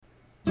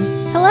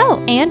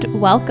and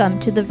welcome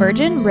to the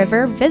Virgin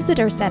River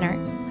Visitor Center.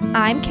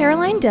 I'm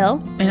Caroline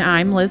Dill. And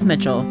I'm Liz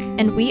Mitchell.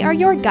 And we are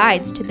your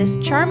guides to this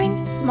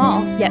charming,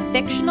 small, yet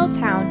fictional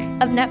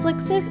town of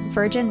Netflix's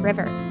Virgin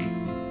River.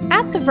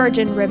 At the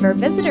Virgin River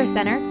Visitor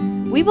Center,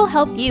 we will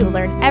help you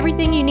learn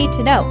everything you need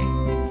to know.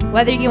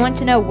 Whether you want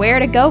to know where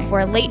to go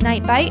for a late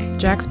night bite,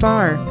 Jack's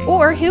Bar,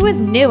 or who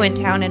is new in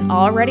town and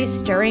already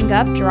stirring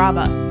up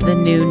drama, the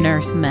new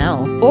Nurse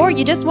Mel, or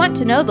you just want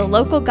to know the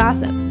local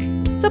gossip.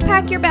 So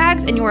pack your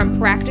bags and your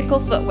impractical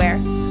footwear.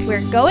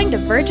 We're going to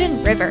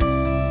Virgin River.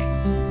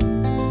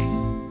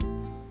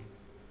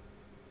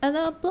 And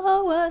they'll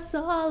blow us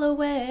all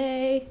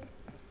away.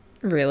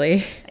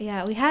 Really?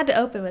 Yeah, we had to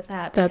open with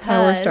that. That's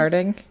how we're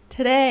starting?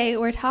 Today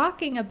we're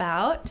talking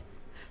about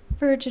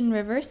Virgin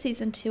River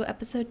Season 2,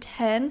 Episode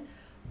 10,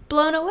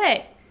 Blown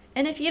Away.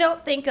 And if you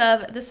don't think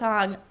of the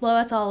song Blow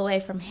Us All Away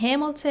from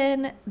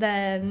Hamilton,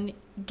 then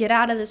get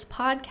out of this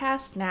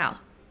podcast now.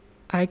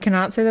 I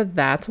cannot say that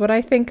that's what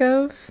I think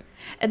of.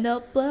 And they'll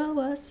blow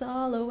us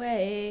all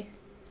away.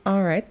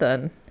 All right,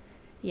 then.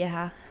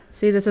 Yeah.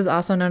 See, this is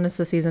also known as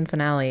the season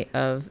finale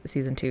of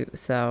Season 2,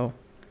 so...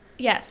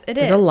 Yes, it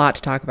is. There's a lot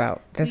to talk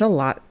about. There's a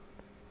lot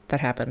that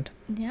happened.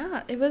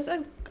 Yeah, it was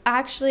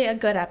actually a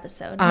good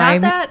episode.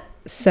 I'm Not that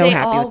so they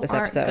happy all with this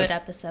aren't episode. good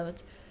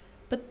episodes.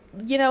 But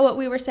you know what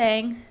we were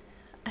saying?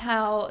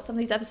 How some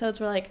of these episodes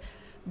were like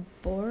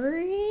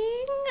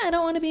boring? I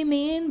don't want to be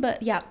mean,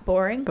 but yeah,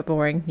 boring. But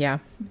boring, yeah.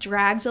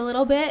 Drags a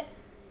little bit.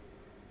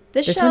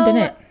 This one show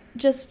didn't.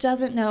 just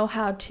doesn't know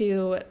how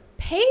to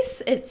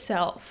pace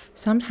itself.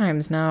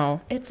 Sometimes,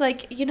 no. It's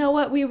like, you know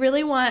what? We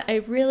really want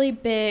a really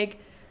big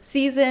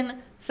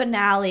season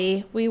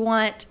finale. We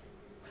want...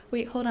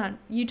 Wait, hold on.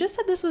 You just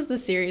said this was the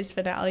series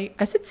finale.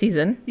 I said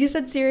season. You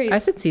said series. I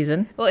said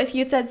season. Well, if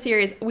you said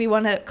series, we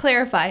want to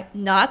clarify,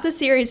 not the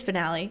series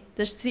finale.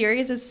 The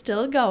series is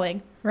still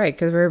going. Right,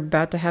 because we're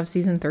about to have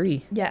Season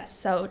 3. Yes,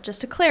 so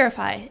just to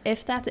clarify,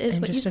 if that is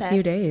what you said. In just a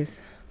few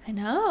days. I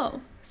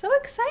know. So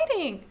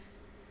exciting.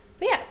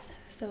 But yes,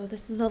 so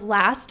this is the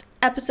last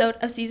episode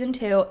of Season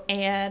 2,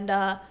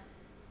 and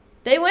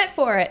they went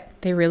for it.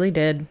 They really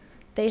did.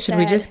 Should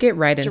we just get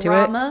right into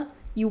drama,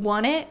 you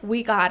want it,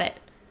 we got it.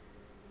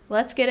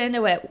 Let's get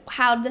into it.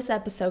 How did this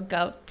episode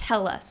go?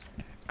 Tell us.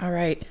 All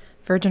right.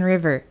 Virgin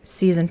River,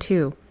 Season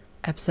 2,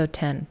 Episode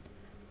 10,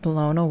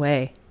 Blown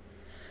Away.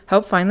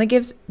 Hope finally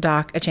gives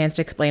Doc a chance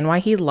to explain why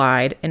he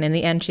lied, and in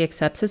the end she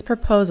accepts his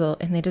proposal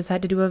and they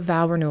decide to do a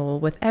vow renewal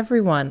with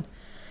everyone.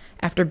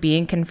 After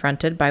being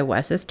confronted by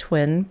Wes's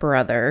twin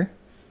brother,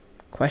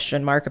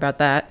 question mark about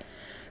that,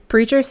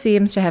 Preacher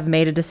seems to have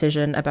made a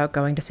decision about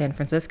going to San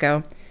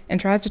Francisco and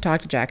tries to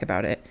talk to Jack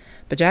about it,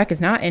 but Jack is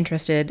not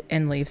interested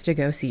and leaves to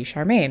go see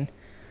Charmaine.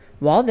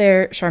 While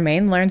there,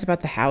 Charmaine learns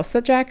about the house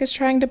that Jack is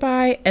trying to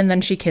buy, and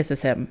then she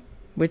kisses him,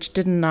 which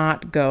did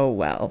not go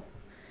well.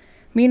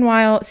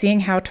 Meanwhile,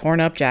 seeing how torn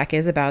up Jack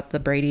is about the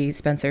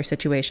Brady-Spencer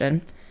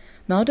situation,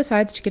 Mel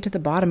decides to get to the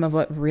bottom of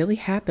what really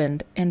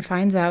happened and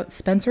finds out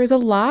Spencer is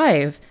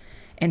alive,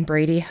 and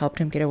Brady helped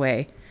him get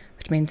away,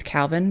 which means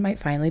Calvin might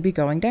finally be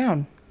going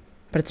down.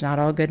 But it's not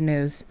all good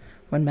news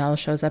when Mel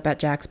shows up at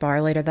Jack's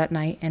bar later that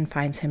night and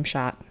finds him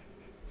shot.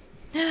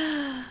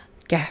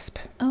 Gasp.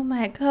 Oh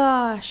my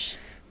gosh.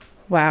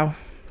 Wow.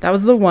 That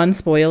was the one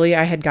spoilie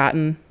I had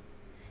gotten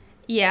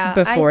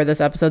before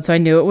this episode, so I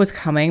knew it was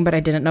coming, but I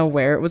didn't know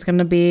where it was going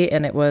to be,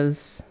 and I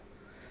was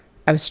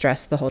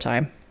stressed the whole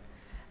time.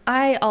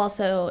 I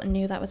also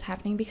knew that was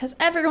happening because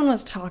everyone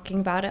was talking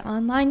about it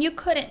online. You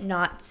couldn't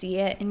not see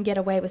it and get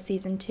away with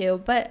Season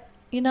 2, but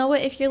you know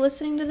what? If you're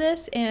listening to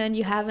this and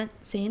you haven't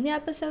seen the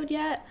episode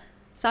yet,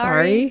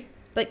 sorry.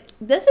 But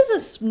this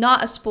is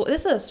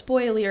this is a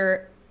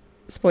spoiler.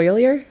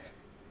 Spoiler?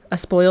 A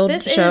spoiled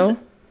this show? This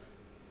is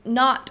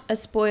not a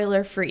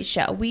spoiler-free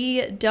show.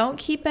 We don't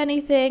keep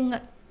anything,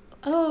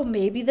 oh,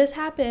 maybe this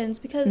happens,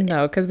 because...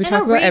 No, because we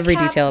talk about every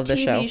detail of the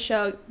TV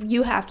show,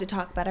 you have to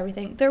talk about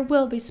everything. There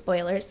will be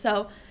spoilers,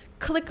 so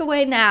click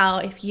away now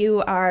if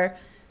you are...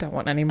 Don't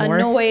want any more.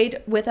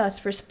 Annoyed with us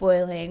for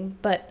spoiling,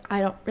 but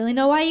I don't really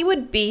know why you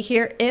would be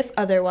here if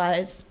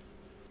otherwise.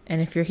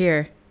 And if you're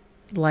here,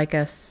 like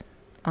us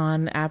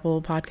on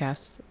Apple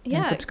Podcasts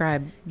and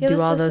subscribe. Give do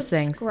us all a those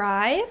things.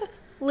 Subscribe,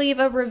 leave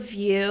a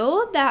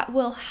review. That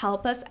will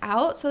help us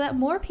out so that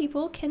more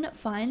people can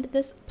find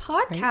this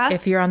podcast. Right.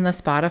 If you're on the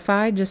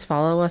Spotify, just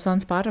follow us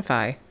on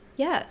Spotify.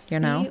 Yes,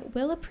 we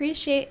will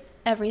appreciate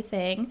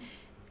everything.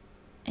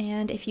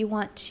 And if you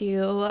want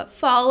to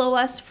follow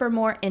us for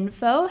more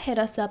info, hit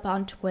us up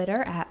on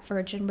Twitter at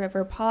Virgin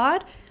River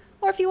Pod.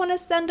 Or if you want to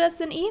send us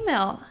an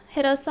email,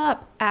 hit us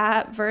up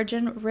at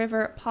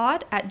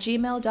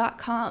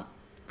virginriverpod@gmail.com.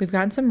 We've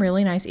gotten some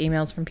really nice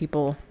emails from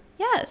people.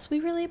 Yes,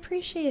 we really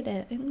appreciate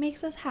it. It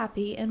makes us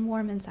happy and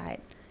warm inside.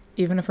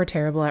 Even if we're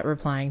terrible at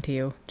replying to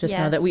you, just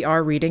know that we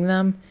are reading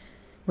them.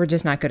 We're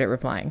just not good at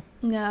replying.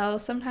 No,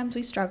 sometimes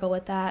we struggle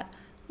with that.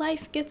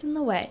 Life gets in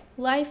the way.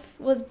 Life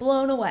was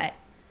blown away.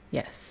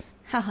 Yes.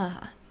 Ha ha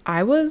ha.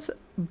 I was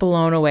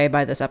blown away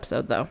by this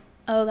episode, though.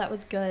 Oh, that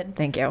was good.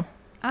 Thank you.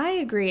 I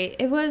agree.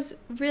 It was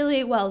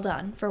really well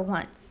done for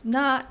once.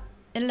 Not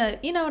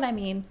You know what I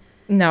mean?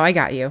 No, I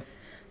got you.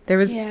 There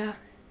was Yeah.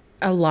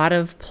 a lot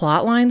of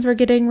plot lines were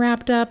getting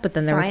wrapped up, but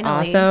then there was Finally.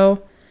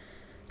 also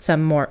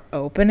some more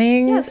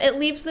openings. Yes, it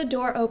leaves the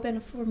door open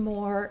for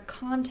more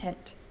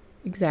content.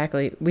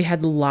 Exactly. We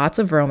had lots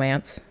of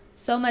romance.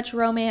 So much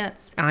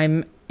romance.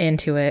 I'm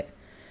into it.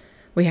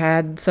 We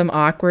had some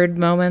awkward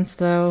moments,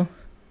 though.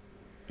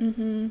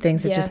 Mm-hmm.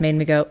 Things that just made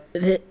me go,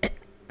 "Ugh."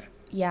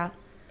 Yeah.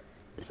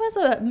 It was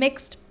a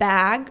mixed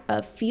bag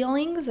of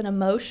feelings and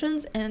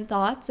emotions and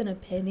thoughts and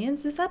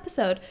opinions this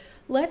episode.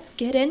 Let's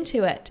get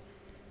into it.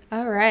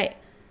 All right.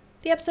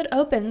 The episode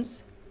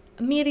opens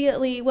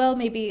immediately, well,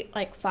 maybe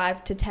like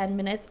 5 to 10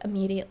 minutes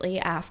immediately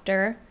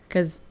after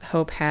Because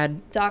Hope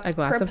had Doc's a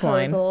glass of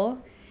wine. proposal.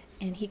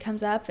 And he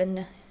comes up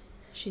and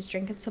she's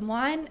drinking some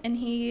wine. And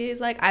he's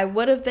like, I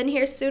would have been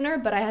here sooner,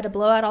 but I had to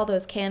blow out all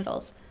those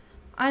candles.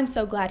 I'm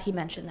so glad he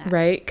mentioned that.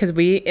 Right? Because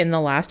in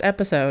the last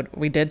episode,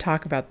 we did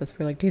talk about this.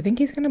 We're like, do you think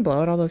he's going to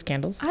blow out all those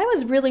candles? I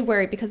was really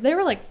worried because there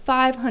were like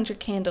 500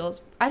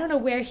 candles. I don't know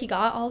where he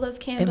got all those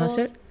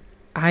candles.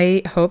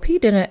 I hope he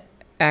didn't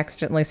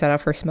accidentally set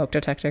off her smoke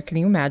detector. Can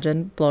you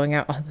imagine blowing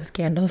out all those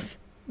candles?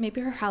 Maybe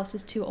her house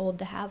is too old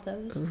to have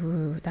those.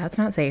 Ooh, that's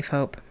not safe,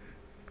 Hope.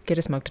 Get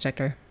a smoke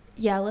detector.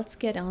 Yeah, let's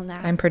get on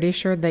that. I'm pretty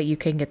sure that you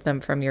can get them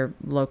from your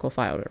local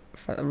fire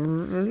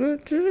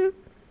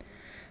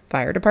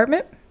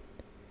department.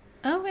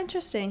 Oh,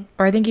 interesting.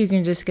 Or I think you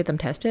can just get them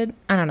tested.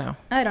 I don't know.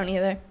 I don't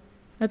either.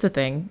 That's a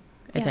thing,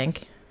 I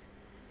think.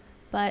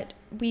 But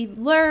we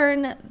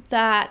learn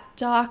that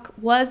Doc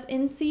was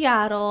in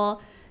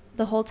Seattle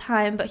the whole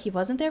time, but he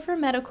wasn't there for a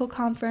medical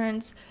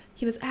conference.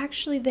 He was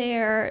actually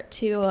there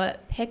to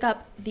pick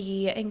up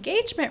the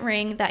engagement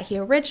ring that he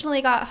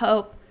originally got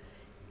Hope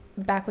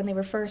back when they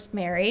were first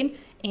married.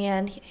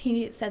 And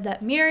he said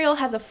that Muriel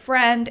has a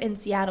friend in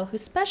Seattle who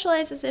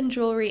specializes in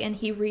jewelry, and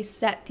he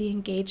reset the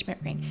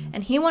engagement ring.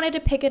 And he wanted to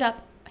pick it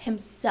up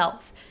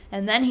himself.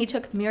 And then he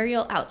took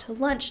Muriel out to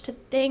lunch to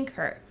thank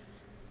her.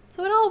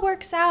 So it all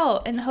works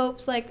out, and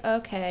Hope's like,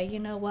 okay, you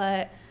know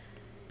what?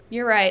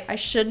 You're right. I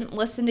shouldn't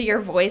listen to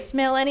your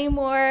voicemail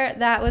anymore.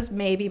 That was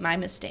maybe my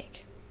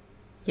mistake.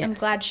 Yes. I'm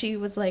glad she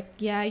was like,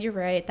 yeah, you're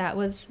right. That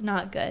was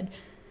not good.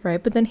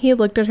 Right, but then he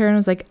looked at her and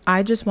was like,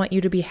 I just want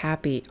you to be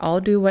happy. I'll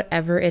do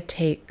whatever it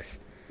takes.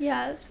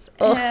 Yes.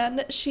 Ugh.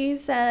 And she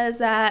says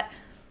that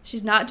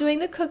she's not doing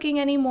the cooking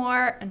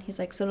anymore. And he's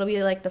like, so it'll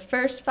be like the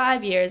first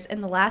 5 years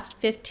and the last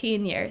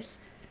 15 years.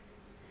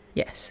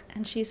 Yes.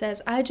 And she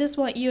says, I just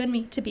want you and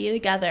me to be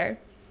together.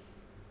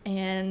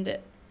 And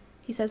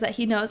he says that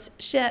he knows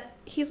shit.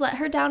 He's let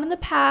her down in the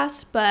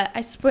past, but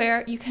I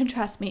swear you can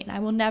trust me and I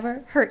will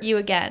never hurt you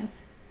again.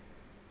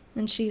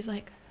 And she's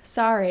like,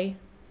 sorry.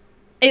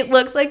 It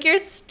looks like you're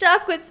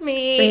stuck with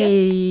me.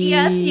 Hey.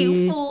 Yes,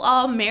 you fool.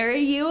 I'll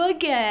marry you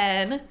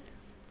again.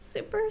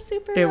 Super,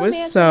 super It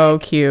romantic. was so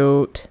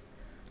cute.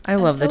 I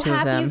love the two of them.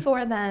 I'm so happy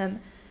for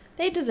them.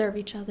 They deserve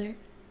each other.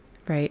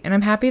 Right. And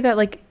I'm happy that,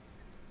 like,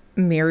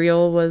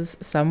 Muriel was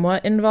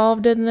somewhat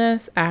involved in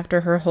this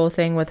after her whole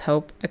thing with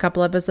Hope a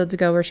couple episodes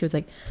ago where she was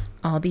like,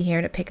 I'll be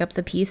here to pick up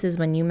the pieces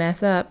when you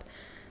mess up.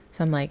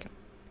 So I'm like,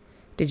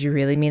 did you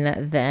really mean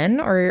that then?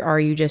 Or are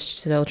you just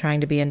still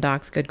trying to be in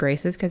Doc's good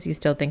graces because you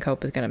still think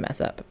Hope is going to mess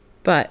up?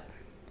 But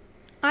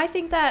I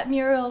think that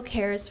Muriel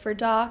cares for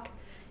Doc.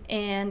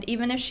 And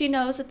even if she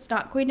knows it's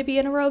not going to be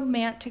in a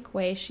romantic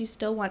way, she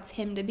still wants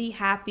him to be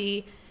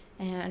happy.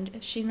 And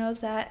she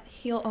knows that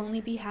he'll only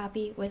be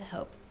happy with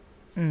Hope.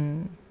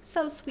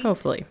 So sweet.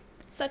 Hopefully.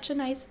 Such a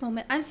nice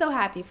moment. I'm so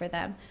happy for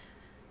them.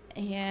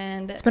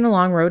 And it's been a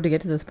long road to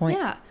get to this point.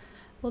 Yeah.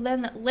 Well,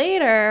 then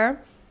later,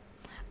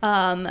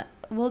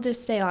 we'll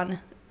just stay on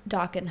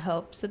Doc and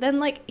Hope. So then,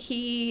 like,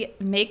 he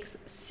makes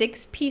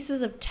 6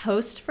 pieces of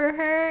toast for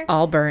her.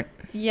 All burnt.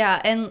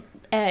 Yeah, and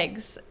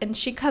eggs. And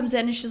she comes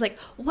in and she's like,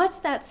 what's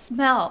that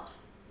smell?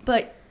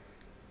 But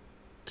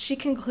she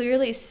can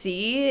clearly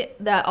see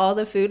that all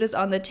the food is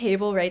on the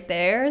table right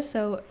there.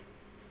 So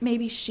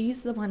maybe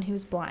she's the one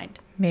who's blind.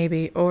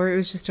 Maybe. Or it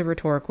was just a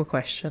rhetorical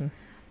question.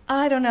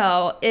 I don't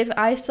know. If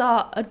I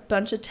saw a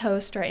bunch of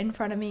toast right in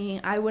front of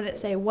me, I wouldn't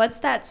say, what's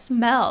that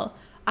smell?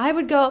 I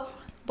would go,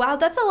 wow,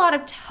 that's a lot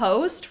of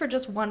toast for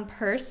just one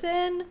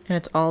person. And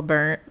it's all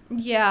burnt.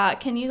 Yeah.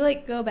 Can you,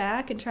 like, go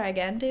back and try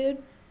again,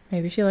 dude?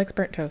 Maybe she likes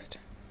burnt toast.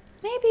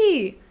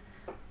 Maybe.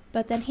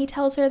 But then he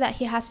tells her that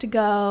he has to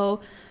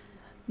go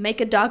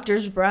make a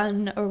doctor's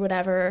run or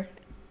whatever.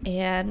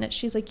 And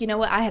she's like, you know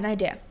what? I had an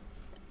idea.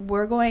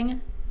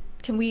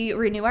 Can we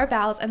renew our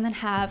vows and then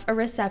have a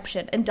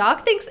reception? And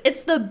Doc thinks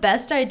it's the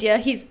best idea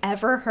he's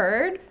ever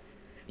heard.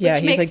 Yeah,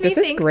 which he's makes like, me this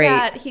is think great.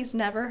 that he's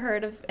never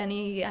heard of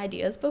any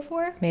ideas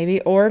before.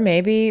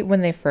 Maybe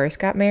when they first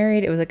got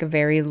married, it was like a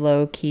very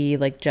low key,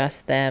 like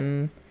just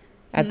them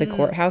at the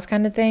courthouse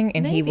kind of thing.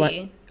 And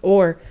Maybe.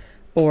 or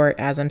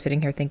as I'm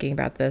sitting here thinking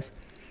about this,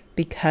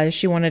 because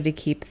she wanted to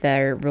keep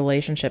their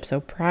relationship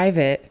so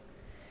private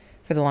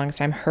for the longest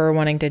time, her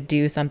wanting to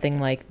do something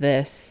like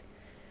this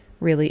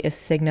really is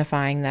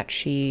signifying that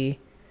she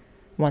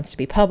wants to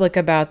be public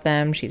about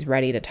them. She's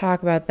ready to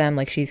talk about them.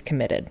 Like, she's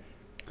committed.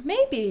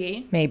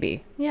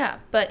 Maybe. Yeah,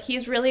 but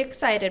he's really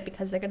excited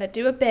because they're going to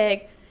do it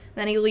big.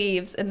 Then he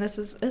leaves, and this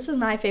is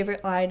my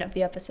favorite line of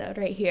the episode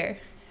right here.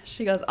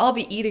 She goes, "I'll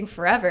be eating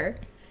forever."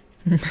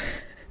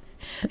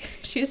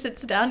 She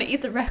sits down to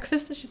eat the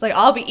breakfast, and she's like,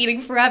 "I'll be eating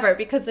forever,"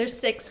 because there's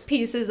 6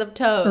 pieces of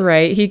toast.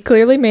 Right. He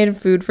clearly made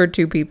food for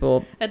 2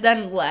 people. And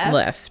then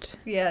left.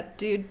 Yeah,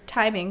 dude,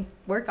 timing.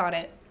 Work on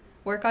it.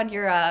 Work on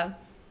your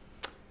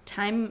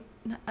time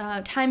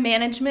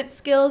management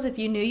skills. If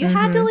you knew you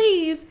had to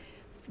leave,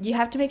 you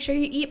have to make sure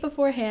you eat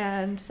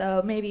beforehand.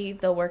 So maybe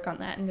they'll work on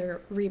that in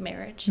their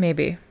remarriage.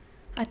 Maybe.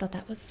 I thought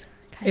that was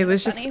kind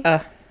of funny.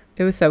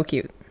 It was so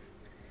cute.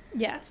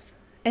 Yes.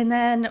 And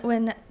then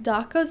when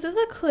Doc goes to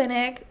the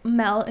clinic,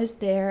 Mel is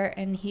there,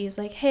 and he's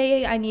like,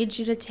 "Hey, I need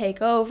you to take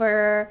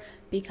over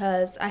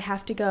because I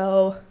have to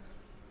go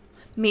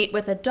meet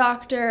with a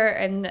doctor."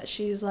 And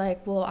she's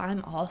like, "Well,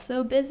 I'm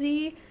also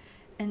busy."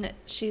 And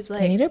she's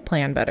like, I need to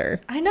plan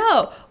better. I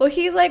know. Well,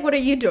 he's like, "What are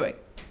you doing?"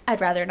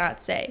 "I'd rather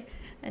not say."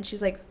 And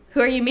she's like,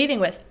 "Who are you meeting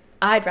with?"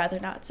 "I'd rather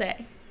not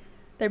say."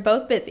 They're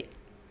both busy.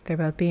 They're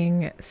both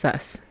being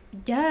sus.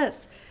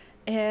 Yes.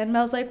 And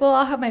Mel's like, "Well,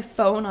 I'll have my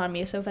phone on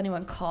me, so if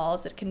anyone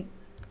calls, it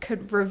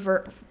could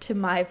revert to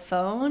my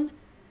phone."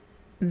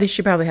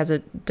 She probably has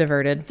it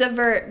diverted.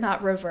 Divert,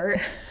 not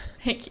revert.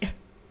 Thank you.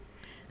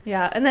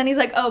 Yeah. And then he's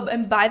like, "Oh,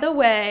 and by the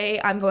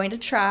way, I'm going to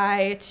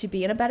try to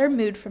be in a better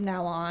mood from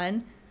now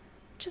on,"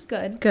 which is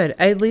good. Good.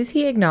 At least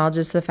he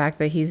acknowledges the fact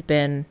that he's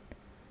been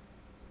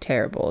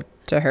terrible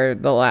to her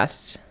the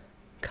last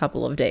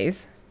couple of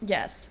days.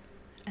 Yes.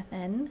 And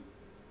then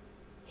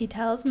he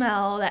tells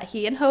Mel that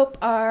he and Hope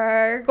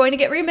are going to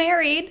get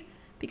remarried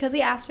because he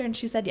asked her and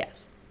she said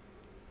yes.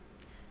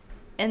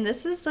 And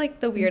this is like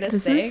the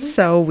weirdest thing. This is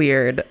so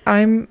weird.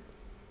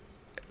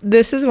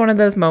 This is one of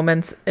those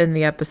moments in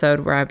the episode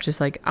where I'm just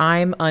like,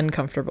 I'm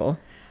uncomfortable.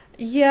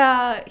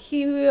 Yeah,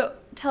 he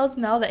tells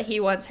Mel that he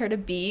wants her to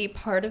be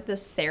part of the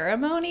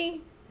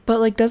ceremony. But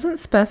like doesn't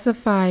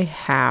specify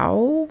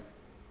how.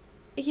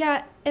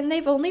 Yeah, and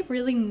they've only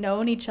really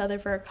known each other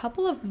for a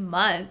couple of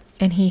months.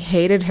 And he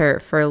hated her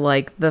for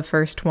like the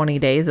first 20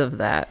 days of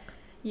that.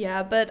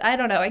 Yeah, but I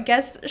don't know. I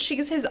guess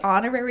she's his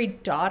honorary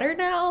daughter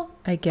now.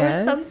 I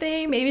guess. Or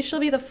something. Maybe she'll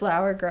be the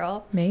flower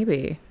girl.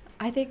 Maybe.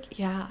 I think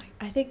Mel's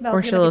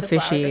or she'll gonna be the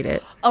officiate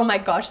it. Oh my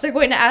gosh, they're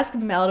going to ask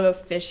Mel to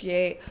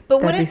officiate.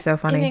 But That'd be so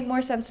funny. It make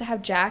more sense to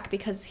have Jack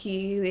because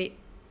he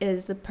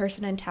is the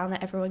person in town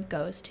that everyone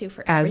goes to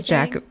for As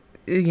everything.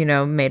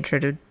 Jack, made sure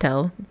to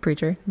tell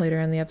Preacher later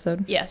in the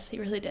episode. Yes, he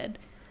really did.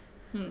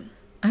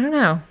 I don't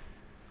know.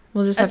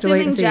 We'll just have to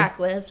wait and see. Assuming Jack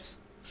lives.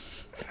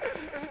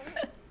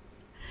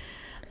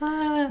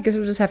 I guess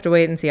we'll just have to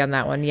wait and see on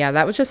that one. Yeah,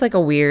 that was just like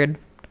a weird...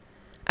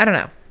 I don't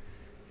know.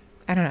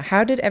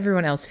 How did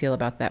everyone else feel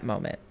about that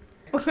moment?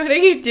 What are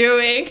you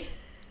doing?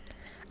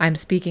 I'm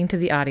speaking to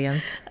the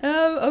audience.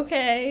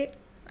 Okay.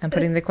 I'm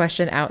putting the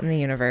question out in the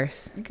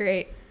universe.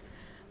 Great.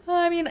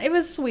 I mean, it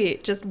was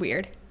sweet, just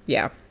weird.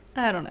 Yeah.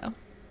 I don't know.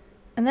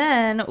 And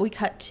then we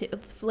cut to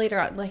later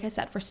on. Like I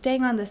said, we're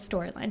staying on this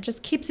storyline.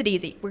 Just keeps it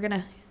easy. We're going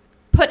to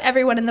put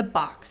everyone in the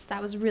box.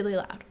 That was really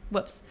loud.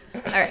 Whoops.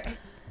 All right.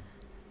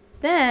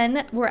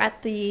 Then we're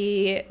at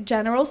the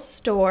general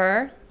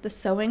store. The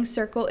sewing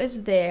circle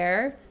is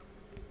there.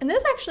 And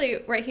this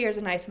actually right here is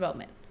a nice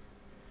moment.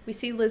 We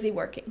see Lizzie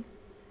working.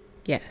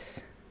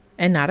 Yes.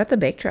 And not at the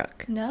bake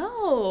truck.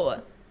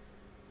 No.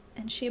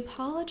 And she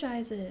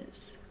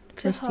apologizes.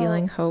 For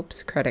stealing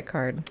Hope's credit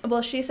card.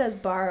 Well, she says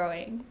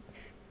borrowing.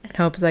 And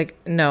Hope's like,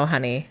 "No,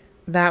 honey.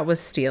 That was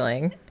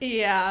stealing."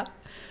 Yeah.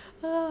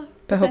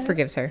 But Hope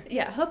forgives her.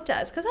 Yeah, Hope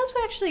does. Because Hope's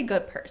actually a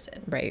good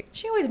person. Right.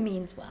 She always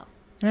means well.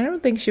 And I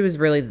don't think she was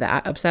really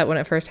that upset when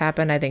it first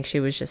happened. I think she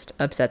was just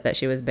upset that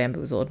she was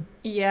bamboozled.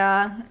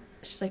 Yeah.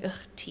 She's like, ugh,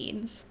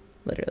 teens.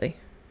 Literally.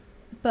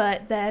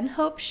 But then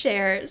Hope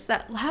shares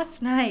that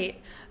last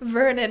night,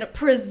 Vernon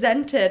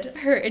presented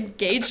her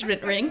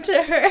engagement ring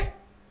to her.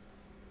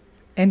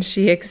 And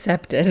she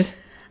accepted.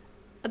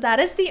 That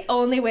is the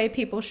only way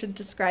people should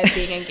describe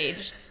being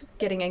engaged,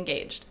 getting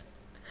engaged.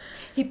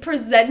 He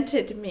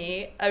presented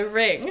me a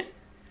ring,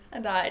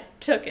 and I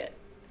took it.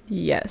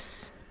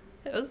 Yes.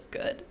 It was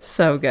good.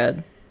 So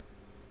good.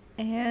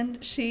 And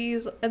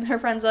her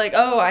friends are like,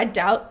 "Oh, I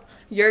doubt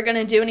you're going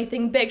to do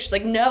anything big." She's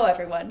like, "No,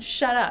 everyone,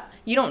 shut up.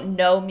 You don't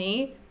know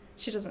me."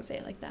 She doesn't say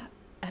it like that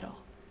at all.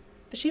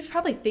 But she's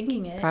probably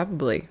thinking it.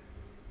 Probably.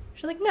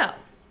 She's like, "No,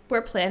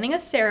 we're planning a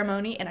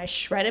ceremony," and I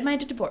shredded my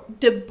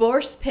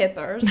divorce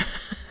papers.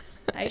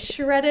 I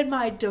shredded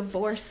my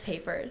divorce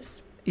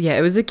papers. Yeah,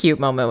 it was a cute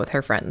moment with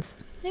her friends.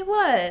 It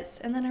was.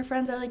 And then her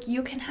friends are like,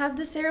 "You can have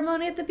the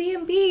ceremony at the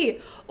B&B.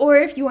 Or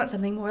if you want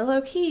something more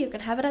low-key, you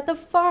can have it at the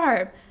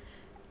farm."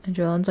 And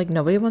Joellen's like,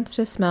 "Nobody wants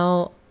to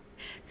smell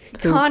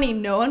poop." Connie,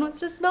 no one wants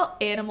to smell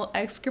animal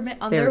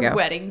excrement on their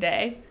wedding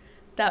day.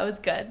 That was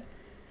good.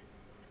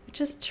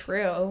 Which is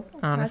true.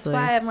 Honestly.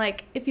 That's why I'm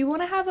like, if you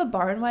want to have a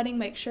barn wedding,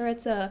 make sure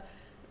it's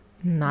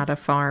not a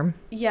farm.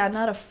 Yeah,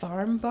 not a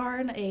farm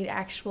barn, a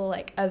actual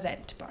like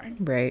event barn.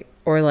 Right.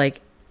 Or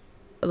like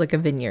a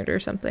vineyard or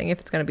something if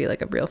it's going to be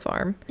like a real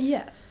farm.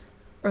 Yes.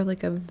 Or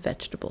like a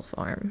vegetable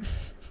farm.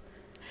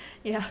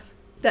 Yeah,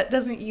 that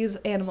doesn't use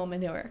animal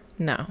manure.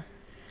 No.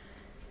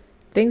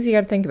 Things you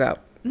got to think about.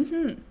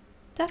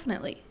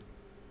 Definitely.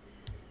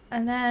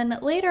 And then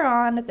later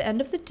on, at the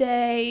end of the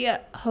day,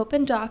 Hope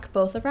and Doc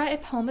both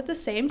arrive home at the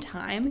same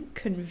time.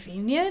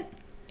 Convenient.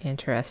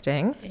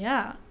 Interesting.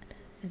 Yeah.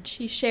 And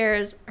she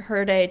shares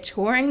her day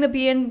touring the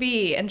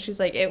B&B, and she's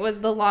like, it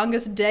was the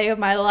longest day of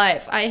my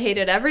life. I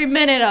hated every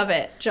minute of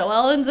it.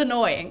 Joellen's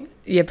annoying.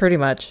 Yeah, pretty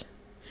much.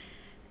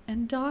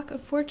 And Doc,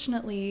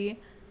 unfortunately,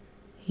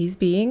 he's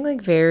being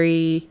like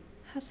very...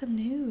 has some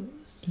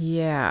news.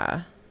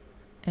 Yeah.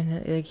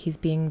 And like he's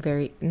being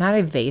very, not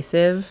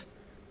evasive.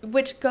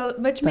 Which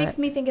makes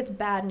me think it's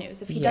bad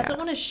news. If he doesn't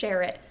want to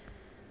share it,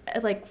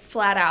 like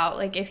flat out,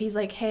 like if he's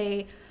like,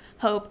 hey,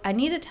 Hope, I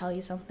need to tell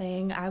you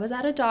something. I was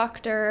at a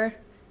doctor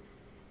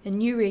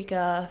in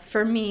Eureka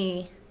for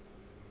me.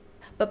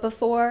 But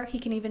before he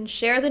can even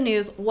share the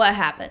news, what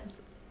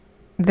happens?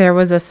 There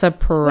was a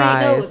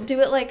surprise. Wait, no, do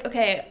it like,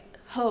 okay,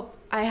 Hope,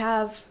 I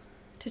have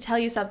to tell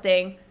you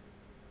something.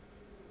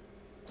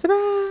 Surprise!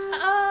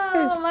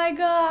 Oh my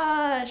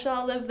gosh,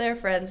 all of their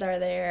friends are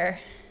there.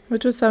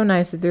 Which was so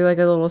nice. They threw like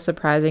a little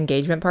surprise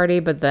engagement party,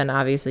 but then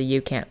obviously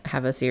you can't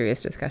have a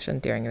serious discussion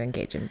during an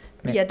engagement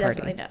party. Yeah,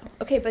 definitely no.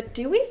 Okay, but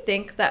do we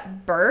think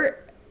that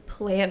Bert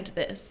planned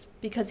this?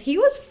 Because he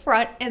was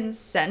front and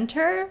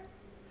center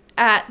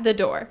at the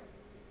door.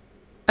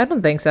 I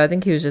don't think so. I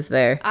think he was just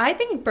there. I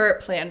think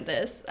Bert planned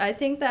this. I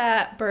think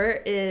that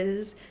Bert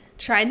is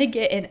trying to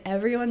get in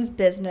everyone's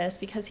business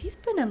because he's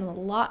been in a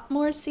lot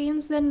more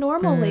scenes than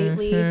normal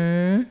lately.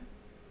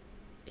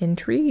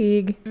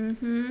 Intrigue.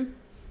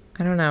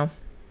 I don't know.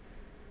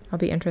 I'll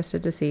be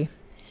interested to see.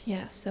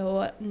 Yeah,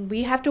 so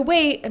we have to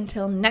wait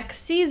until next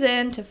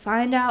season to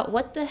find out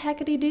what the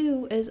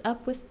heckity-do is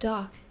up with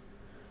Doc.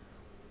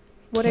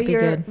 What are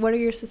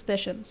your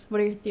suspicions?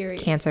 What are your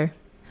theories? Cancer.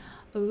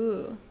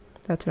 Ooh.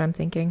 That's what I'm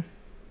thinking.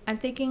 I'm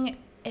thinking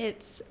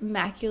it's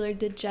macular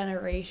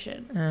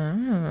degeneration.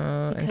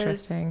 Oh, because,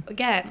 interesting.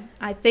 Again,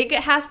 I think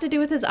it has to do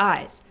with his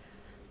eyes.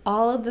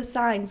 All of the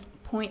signs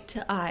point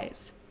to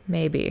eyes.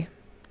 Maybe.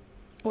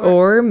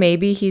 Or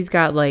maybe he's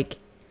got like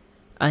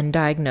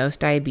undiagnosed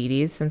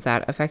diabetes, since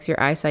that affects your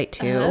eyesight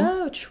too.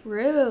 Oh,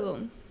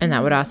 true. And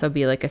that would also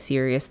be like a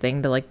serious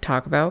thing to like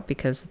talk about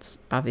because it's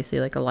obviously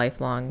like a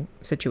lifelong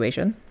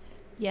situation.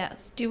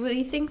 Yes. Do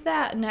we think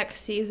that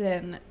next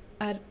season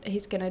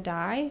he's going to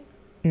die?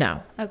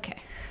 No.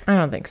 Okay. I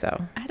don't think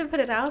so. I had to put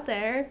it out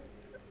there.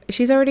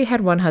 She's already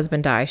had one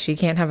husband die. She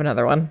can't have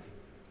another one.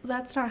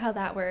 That's not how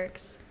that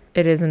works.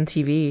 It is in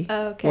TV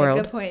okay,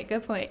 world.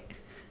 Good point.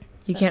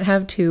 You can't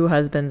have two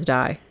husbands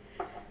die.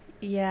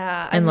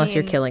 Yeah. Unless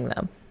you're killing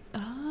them.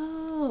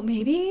 Oh,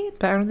 maybe.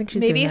 But I don't think she's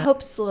maybe doing that.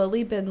 Hope's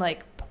slowly been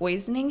like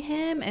poisoning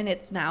him and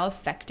it's now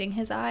affecting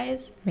his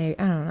eyes. Maybe.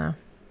 I don't know.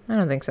 I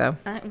don't think so.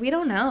 We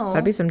don't know.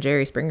 That'd be some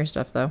Jerry Springer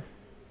stuff though.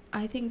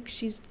 I think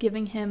she's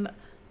giving him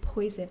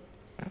poison.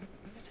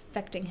 It's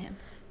affecting him.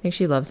 I think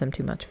she loves him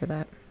too much for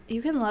that.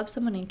 You can love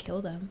someone and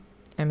kill them.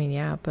 I mean,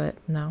 yeah, but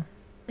no.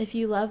 If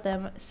you love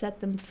them, set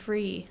them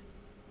free.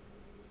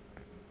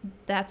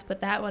 That's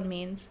what that one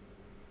means.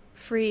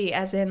 Free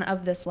as in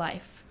of this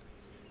life.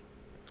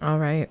 All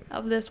right.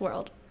 Of this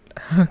world.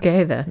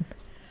 Okay, then.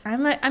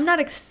 I'm not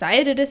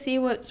excited to see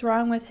what's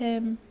wrong with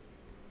him.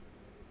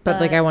 But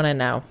like, I want to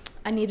know.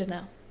 I need to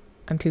know.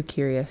 I'm too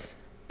curious.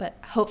 But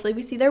hopefully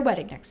we see their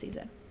wedding next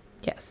season.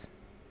 Yes.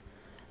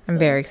 I'm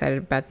very excited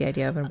about the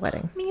idea of a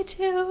wedding. Me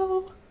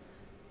too.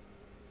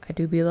 I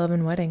do be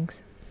loving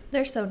weddings.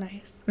 They're so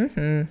nice.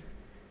 Mm-hmm.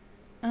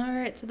 All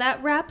right, so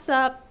that wraps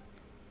up.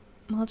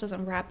 Well, it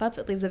doesn't wrap up.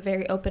 It leaves it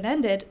very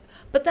open-ended.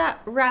 But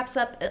that wraps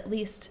up at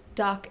least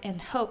Doc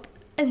and Hope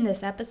in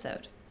this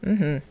episode.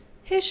 Mm-hmm.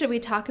 Who should we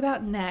talk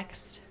about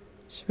next?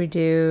 Should we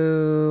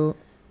do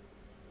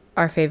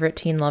our favorite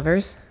teen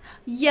lovers?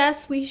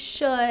 Yes, we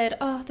should.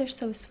 Oh, they're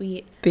so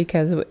sweet.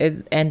 Because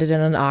it ended in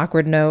an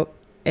awkward note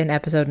in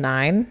episode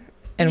 9.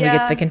 And we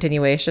get the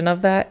continuation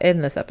of that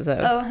in this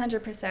episode. Oh,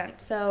 100%.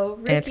 So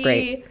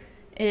Ricky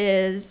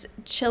is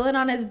chilling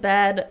on his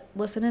bed,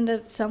 listening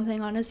to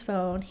something on his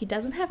phone. He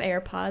doesn't have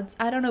AirPods.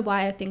 I don't know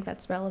why I think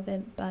that's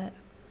relevant, but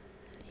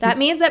that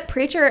means that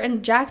Preacher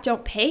and Jack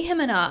don't pay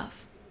him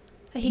enough.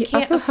 He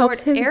can't also afford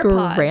helps his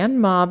AirPods.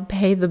 grandma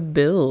pay the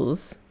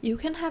bills. You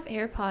can have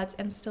AirPods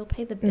and still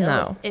pay the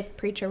bills if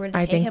Preacher were to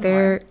pay him more. I think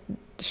they're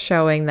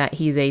showing that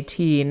he's a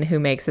teen who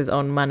makes his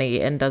own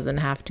money and doesn't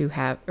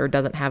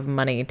have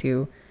money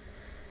to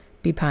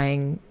be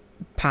buying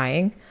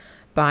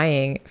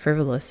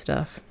frivolous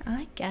stuff.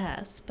 I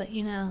guess, but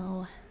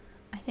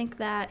I think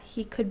that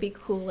he could be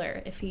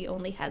cooler if he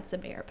only had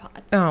some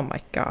AirPods. Oh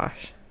my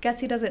gosh.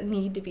 Guess he doesn't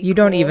need to be You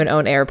don't even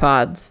own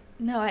AirPods.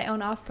 No, I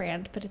own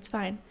off-brand, but it's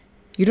fine.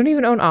 You don't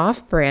even own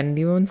off-brand.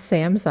 You own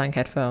Samsung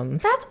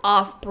headphones. That's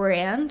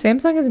off-brand.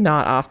 Samsung is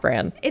not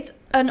off-brand. It's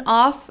an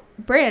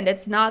off-brand.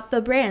 It's not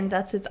the brand.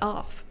 It's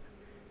off.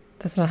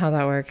 That's not how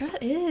that works.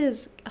 That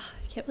is. Ugh,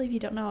 I can't believe you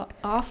don't know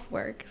how off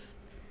works.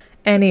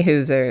 Any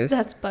Hoosers.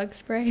 That's bug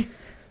spray.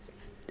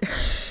 That's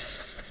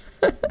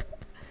bug spray. All right, so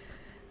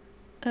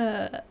that wraps up. Well, it doesn't wrap up. It leaves a very open-ended. But that wraps up at least Doc and Hope in this episode. Mm-hmm. Who should we talk about next? Should we do our favorite teen lovers? Should we do our favorite teen lovers? Yes, we should. Okay, then.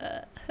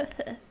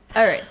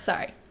 All right,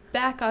 sorry.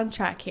 Back on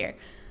track here.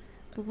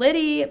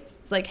 Liddy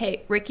is like,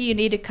 hey, Ricky, you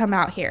need to come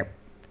out here.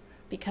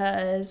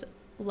 Because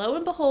lo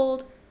and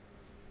behold,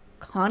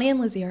 Connie and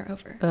Lizzie are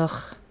over.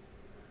 Ugh.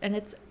 And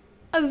it's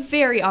a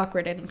very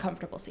awkward and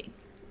uncomfortable scene.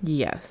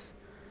 Yes.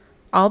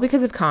 All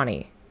because of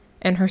Connie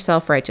and her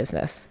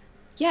self-righteousness.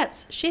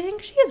 Yes, she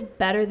thinks she is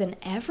better than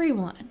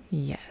everyone.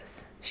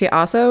 Yes. She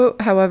also,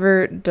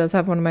 however, does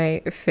have one of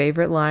my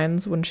favorite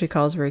lines when she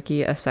calls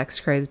Ricky a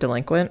sex-crazed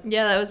delinquent.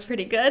 Yeah, that was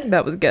pretty good.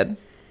 That was good.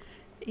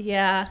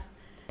 Yeah.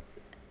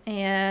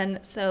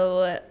 And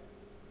so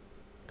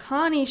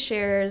Connie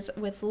shares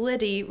with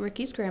Liddy,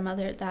 Ricky's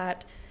grandmother,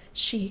 that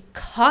she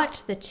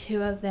caught the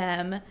two of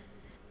them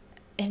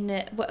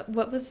in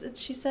what was it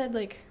she said,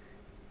 like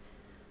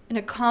in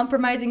a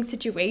compromising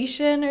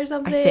situation or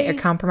something? I think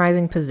a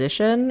compromising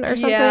position or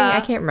something. Yeah.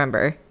 I can't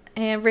remember.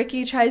 And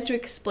Ricky tries to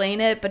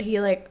explain it, but he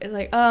is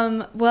like,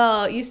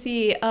 well, you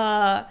see,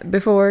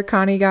 before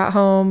Connie got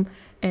home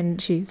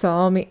and she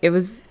saw me,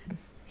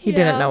 he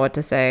didn't know what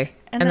to say.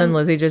 And then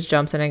Lizzie just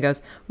jumps in and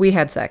goes, we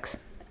had sex.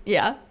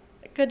 Yeah.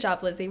 Good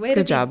job, Lizzie.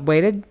 Good job.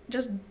 Way to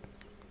just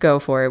go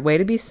for it. Way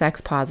to be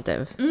sex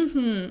positive.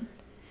 Mm-hmm.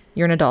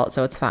 You're an adult,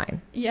 so it's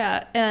fine.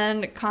 Yeah.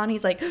 And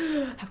Connie's like,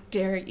 how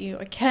dare you?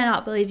 I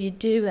cannot believe you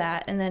do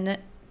that. And then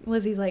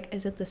Lizzie's like,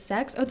 is it the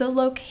sex or the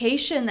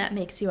location that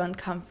makes you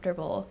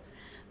uncomfortable?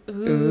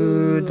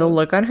 Ooh, the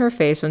look on her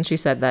face when she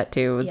said that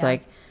too was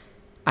like,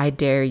 I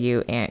dare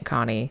you, Aunt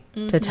Connie,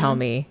 to tell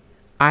me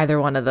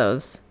either one of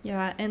those.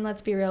 Yeah, and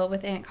let's be real,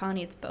 with Aunt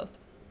Connie, it's both.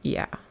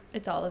 Yeah.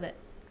 It's all of it.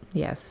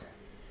 Yes.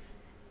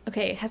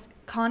 Okay, has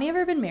Connie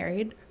ever been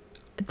married?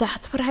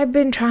 That's what I've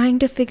been trying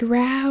to figure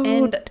out.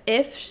 And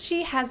if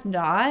she has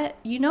not,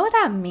 you know what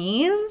that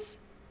means?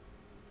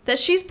 That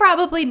she's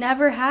probably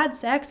never had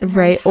sex in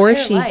her entire or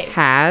she life.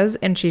 has,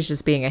 and she's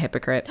just being a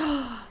hypocrite.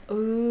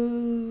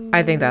 Ooh.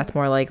 I think that's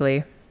more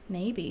likely.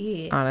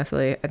 Maybe.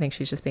 Honestly, I think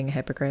she's just being a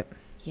hypocrite.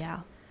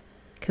 Yeah.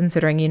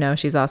 Considering,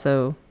 she's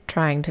also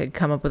trying to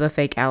come up with a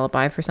fake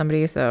alibi for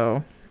somebody,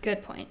 so...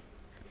 Good point.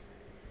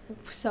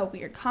 So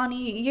weird.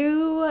 Connie,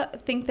 you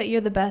think that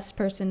you're the best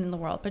person in the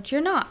world, but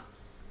you're not.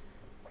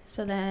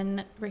 So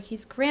then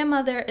Ricky's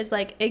grandmother is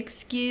like,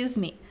 excuse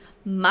me,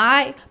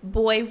 my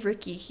boy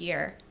Ricky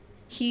here.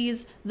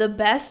 He's the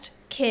best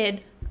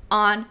kid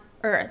on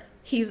earth.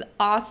 He's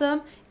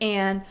awesome,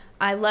 and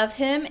I love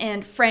him,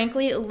 and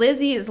frankly,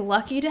 Lizzie is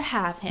lucky to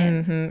have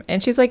him. Mm-hmm.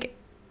 And she's like,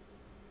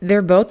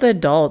 they're both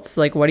adults.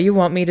 Like, what do you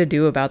want me to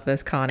do about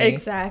this, Connie?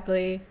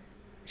 Exactly.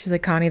 She's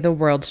like, Connie, the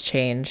world's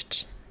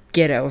changed.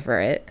 Get over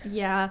it.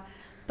 Yeah,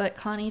 but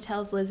Connie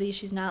tells Lizzie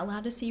she's not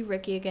allowed to see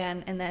Ricky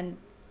again, and then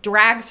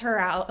drags her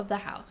out of the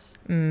house.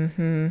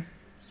 Mm-hmm.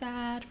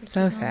 Sad. Ricky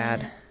So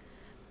sad.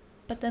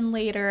 But then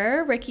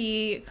later,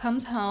 Ricky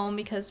comes home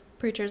because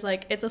Preacher's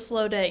like, it's a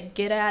slow day.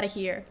 Get out of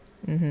here.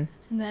 Mm-hmm.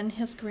 And then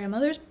his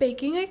grandmother's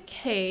baking a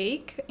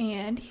cake,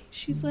 and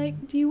she's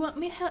like, do you want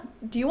me help?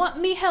 Do you want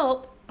me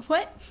help?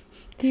 What?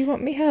 Do you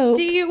want me help?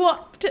 Do you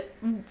want to...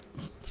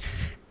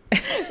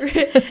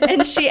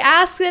 And she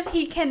asks if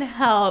he can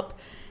help,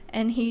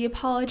 and he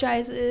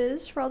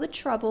apologizes for all the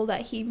trouble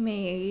that he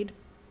made.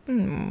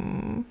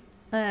 And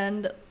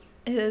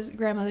his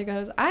grandmother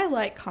goes, I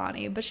like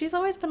Connie, but she's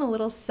always been a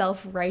little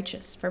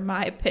self-righteous, for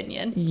my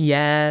opinion.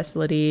 Yes,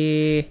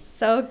 Liddy.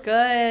 So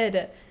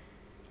good.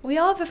 We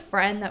all have a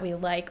friend that we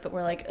like, but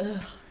we're like,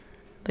 ugh.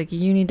 Like,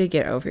 you need to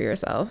get over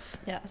yourself.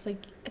 Yeah, it's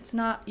like, it's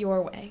not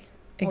your way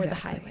or the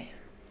highway.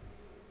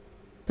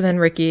 But then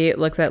Ricky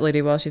looks at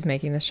Liddy while she's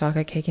making this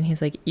chocolate cake, and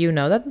he's like, you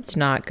know that's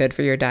not good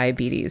for your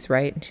diabetes,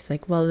 right? And she's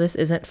like, well, this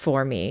isn't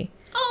for me.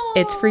 Aww.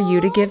 It's for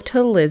you to give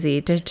to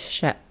Lizzie to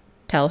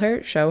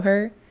show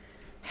her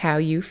how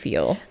you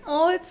feel.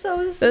 Oh, it's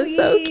so sweet. That's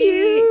so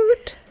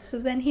cute. So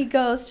then he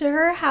goes to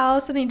her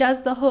house, and he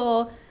does the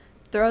whole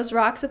throws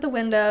rocks at the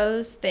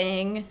windows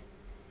thing.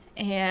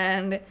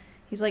 And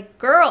he's like,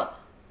 girl,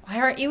 why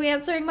aren't you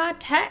answering my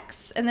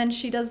texts? And then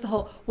she does the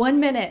whole 1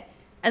 minute.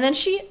 And then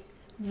she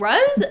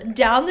runs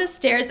down the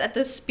stairs at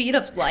the speed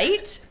of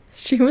light.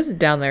 She was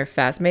down there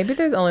fast. Maybe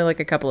there's only like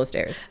a couple of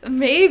stairs.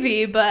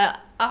 Maybe, but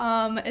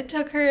it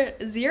took her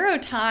 0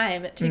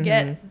 time to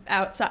get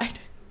outside.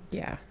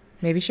 Yeah.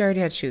 Maybe she already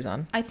had shoes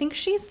on. I think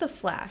she's the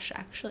Flash,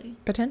 actually.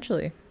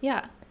 Potentially.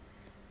 Yeah.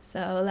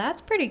 So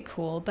that's pretty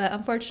cool. But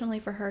unfortunately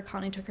for her,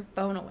 Connie took her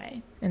phone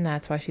away. And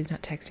that's why she's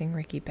not texting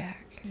Ricky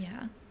back.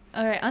 Yeah.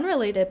 All right,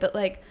 unrelated, but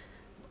like,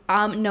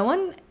 no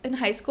one in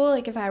high school,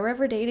 like if I were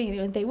ever dating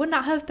anyone, they would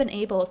not have been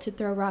able to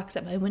throw rocks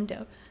at my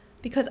window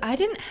because I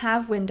didn't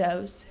have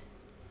windows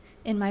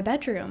in my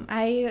bedroom.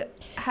 I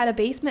had a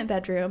basement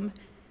bedroom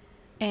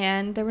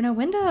and there were no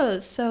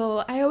windows.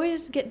 So I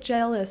always get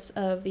jealous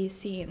of these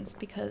scenes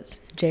because...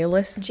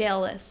 Jealous.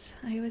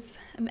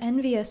 I'm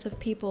envious of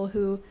people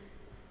who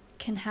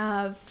can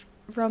have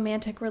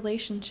romantic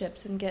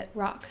relationships and get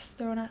rocks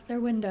thrown at their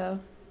window.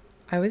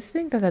 I always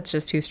think that that's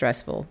just too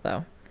stressful,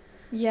 though.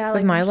 Yeah.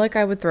 With my luck,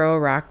 I would throw a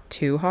rock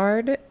too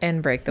hard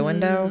and break the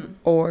window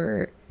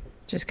or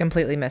just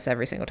completely miss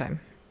every single time.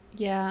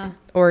 Yeah.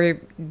 Or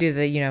do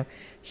the,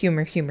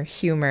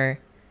 humor,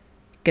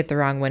 get the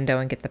wrong window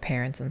and get the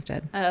parents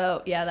instead.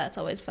 Oh, yeah, that's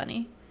always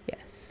funny.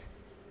 Yes.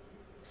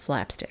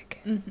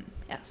 Slapstick. Mm-hmm.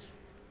 Yes.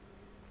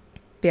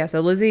 But yeah,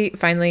 so Lizzie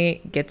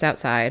finally gets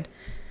outside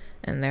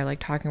and they're like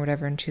talking or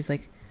whatever. And she's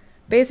like,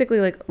 basically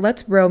like,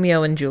 let's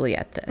Romeo and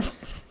Juliet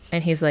this.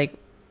 And he's like,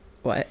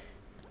 what?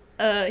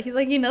 He's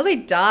like, they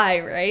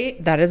die,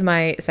 right? That is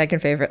my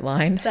second favorite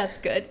line. That's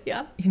good,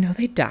 yeah.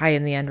 They die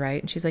in the end,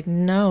 right? And she's like,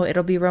 no,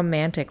 it'll be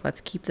romantic.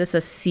 Let's keep this a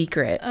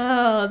secret.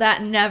 Oh,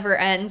 that never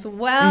ends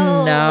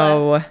well.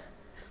 No.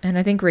 And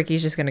I think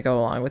Ricky's just going to go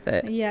along with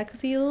it. Yeah,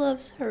 because he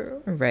loves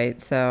her.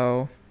 Right,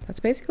 so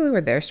that's basically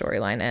where their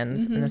storyline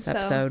ends in this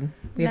episode.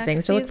 We have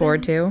things to look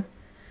forward to.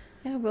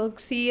 Yeah, we'll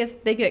see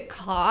if they get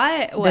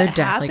caught. They're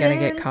definitely going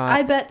to get caught.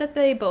 I bet that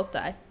they both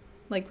die,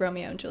 like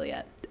Romeo and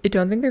Juliet. I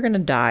don't think they're going to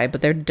die,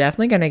 but they're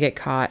definitely going to get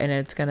caught, and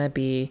it's going to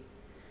be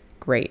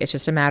great. It's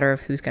just a matter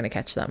of who's going to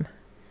catch them.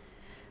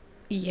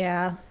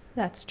 Yeah,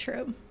 that's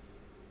true.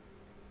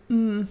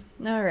 All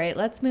right,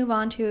 let's move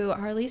on to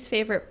our least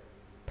favorite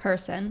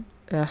person.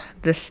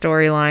 This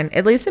storyline.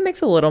 At least it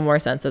makes a little more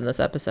sense in this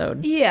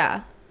episode.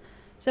 Yeah.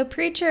 So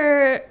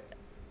Preacher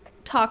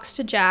talks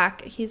to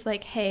Jack. He's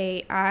like,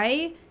 hey,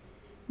 I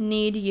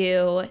need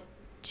you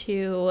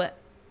to,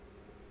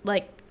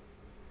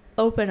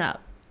 open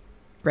up.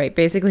 Right.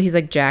 Basically, he's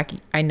like, Jack,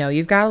 I know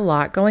you've got a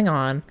lot going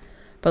on,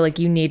 but,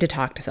 you need to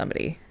talk to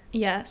somebody.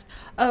 Yes.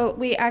 Oh,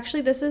 wait,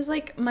 actually, this is,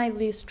 my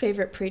least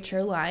favorite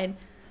Preacher line.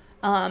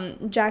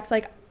 Jack's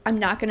like, I'm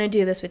not going to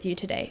do this with you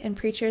today. And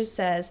Preacher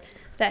says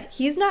that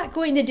he's not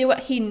going to do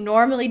what he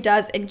normally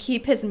does and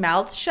keep his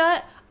mouth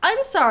shut.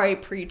 I'm sorry,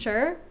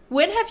 Preacher.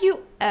 When have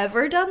you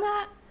ever done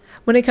that?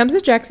 When it comes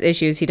to Jack's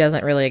issues, he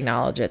doesn't really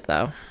acknowledge it,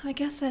 though. I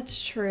guess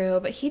that's true,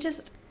 but he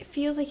just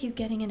feels like he's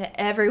getting into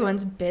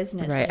everyone's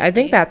business. Right. Lately. I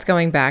think that's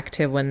going back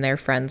to when their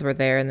friends were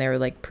there and they were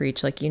like,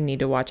 Preach, you need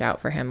to watch out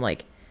for him.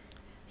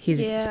 He's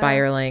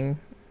spiraling.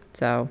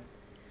 So.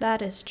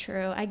 That is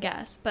true, I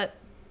guess. But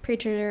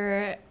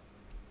Preacher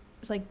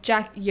is like,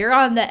 Jack, you're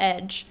on the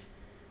edge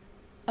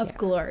of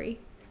glory.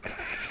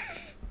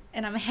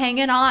 And I'm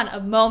hanging on a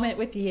moment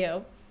with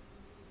you.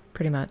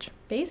 Pretty much.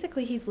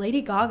 Basically, he's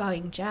Lady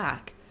Gaga-ing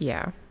Jack.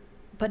 Yeah.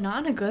 But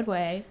not in a good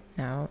way.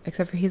 No,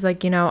 except for he's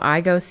like,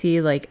 I go see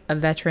a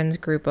veterans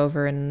group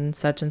over and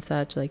such.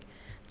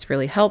 It's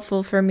really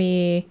helpful for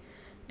me.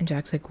 And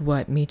Jack's like,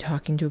 what? Me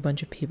talking to a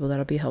bunch of people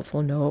that'll be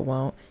helpful? No, it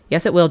won't.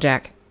 Yes, it will,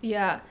 Jack.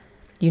 Yeah.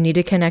 You need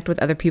to connect with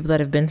other people that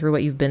have been through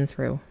what you've been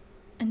through.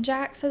 And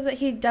Jack says that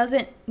he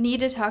doesn't need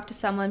to talk to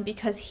someone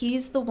because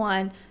he's the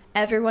one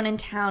everyone in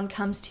town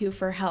comes to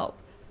for help.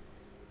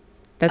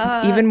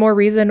 That's even more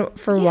reason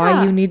for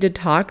why you need to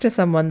talk to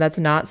someone that's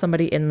not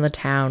somebody in the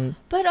town.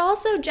 But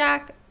also,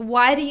 Jack,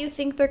 why do you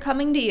think they're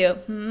coming to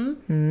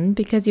you?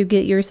 Because you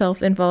get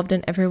yourself involved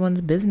in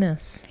everyone's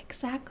business.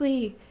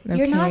 Exactly. Okay.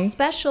 You're not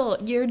special.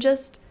 You're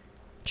just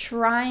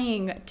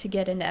trying to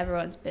get into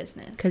everyone's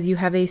business. Because you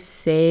have a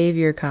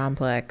savior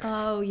complex.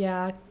 Oh,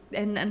 yeah.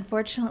 And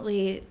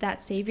unfortunately,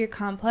 that savior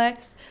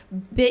complex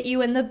bit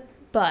you in the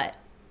butt.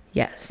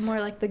 Yes.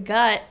 More like the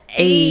gut.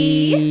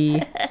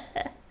 Ay.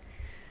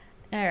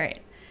 All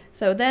right.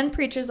 So then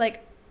Preacher's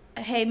like,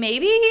 hey,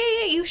 maybe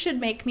you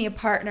should make me a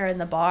partner in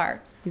the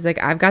bar. He's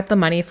like, I've got the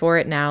money for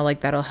it now.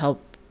 That'll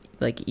help,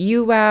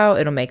 you out.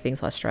 It'll make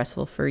things less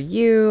stressful for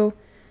you.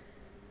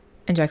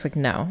 And Jack's like,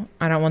 no,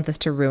 I don't want this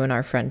to ruin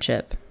our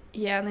friendship.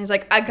 Yeah, and he's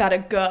like, I gotta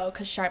go,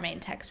 because Charmaine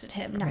texted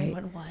him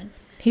 911.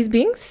 He's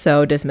being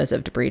so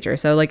dismissive to Preacher.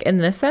 So, in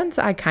this sense,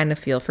 I kind of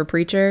feel for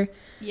Preacher.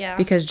 Yeah.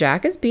 Because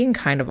Jack is being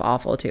kind of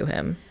awful to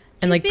him.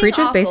 And, He's being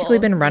Preacher's awful. basically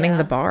been running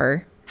the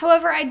bar.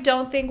 However, I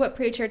don't think what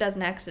Preacher does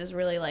next is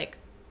really,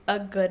 a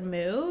good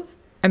move.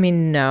 I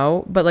mean,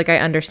 no, but, I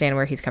understand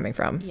where he's coming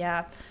from.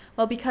 Yeah.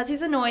 Well, because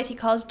he's annoyed, he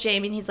calls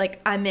Jamie, and he's like,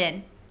 I'm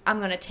in. I'm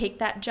going to take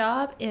that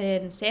job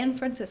in San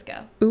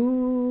Francisco.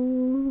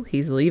 Ooh,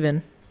 he's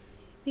leaving.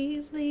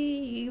 He's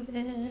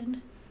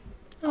leaving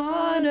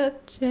on a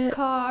jet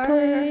car.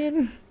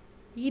 Plane.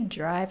 He'd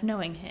drive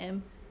knowing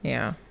him.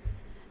 Yeah.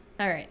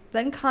 All right.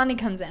 Then Connie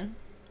comes in.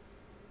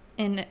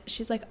 And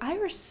she's like, I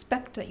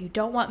respect that you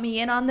don't want me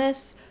in on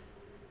this.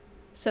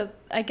 So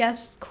I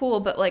guess cool,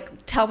 but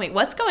tell me,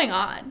 what's going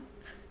on?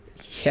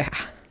 Yeah.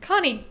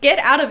 Connie, get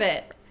out of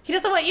it. He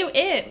doesn't want you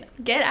in.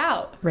 Get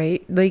out.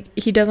 Right?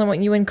 He doesn't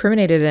want you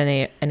incriminated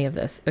in any of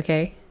this,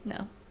 okay?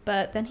 No.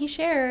 But then he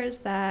shares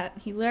that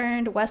he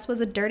learned Wes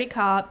was a dirty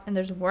cop and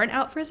there's a warrant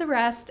out for his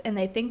arrest and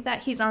they think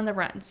that he's on the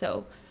run.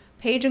 So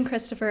Paige and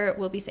Christopher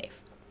will be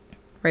safe.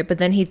 Right, but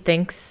then he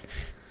thinks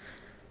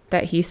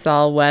that he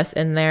saw Wes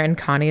in there and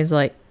Connie's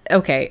like,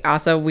 okay,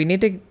 also we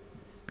need to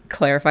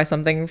clarify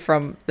something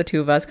from the two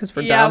of us because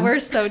we're dumb. Yeah,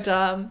 we're so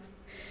dumb.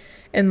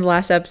 In the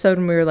last episode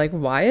when we were like,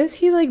 why is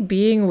he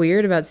being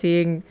weird about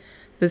seeing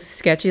this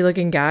sketchy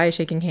looking guy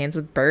shaking hands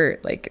with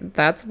Bert?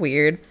 That's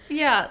weird.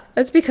 Yeah.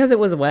 That's because it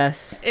was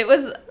Wes. It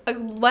was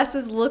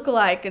Wes's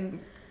lookalike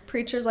and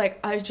Preacher's like,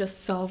 I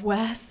just saw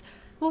Wes.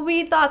 Well,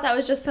 we thought that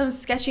was just some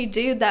sketchy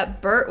dude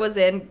that Bert was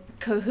in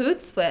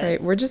cahoots with.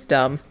 Right, we're just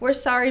dumb. We're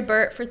sorry,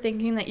 Bert, for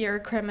thinking that you're a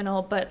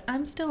criminal, but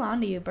I'm still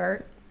onto you,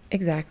 Bert.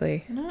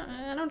 Exactly.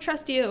 I don't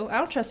trust you. I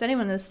don't trust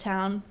anyone in this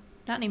town.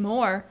 Not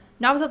anymore.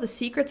 Not with all the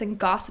secrets and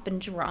gossip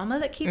and drama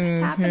that keep us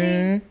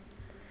happening.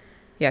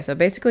 Yeah, so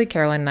basically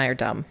Caroline and I are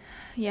dumb.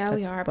 Yeah,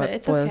 we are, but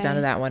it's boils okay. down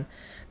to that one.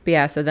 But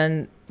yeah, so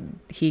then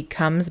he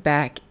comes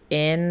back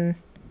in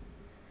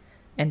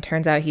and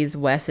turns out he's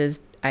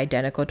Wes's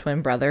identical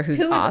twin brother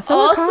who's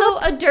also a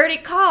cop. a dirty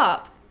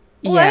cop.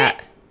 What? Yeah.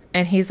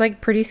 And he's like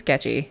pretty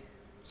sketchy.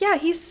 Yeah,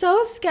 he's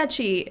so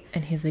sketchy.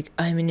 And he's like,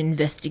 I'm an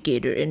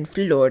investigator in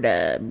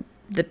Florida.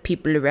 The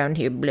people around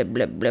here, blah,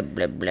 blah, blah,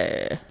 blah,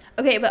 blah.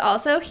 Okay, but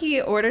also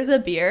he orders a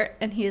beer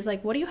and he's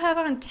like, what do you have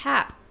on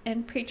tap?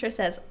 And Preacher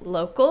says,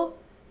 local,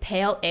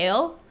 pale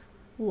ale,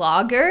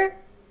 lager.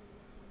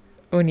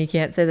 When you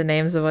can't say the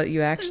names of what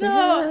you actually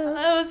have.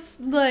 I was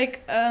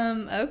like,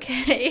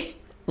 okay.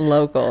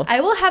 Local.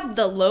 I will have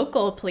the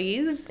local,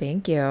 please.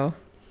 Thank you.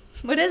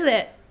 What is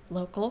it?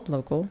 Local.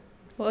 Local.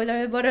 What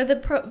are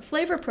the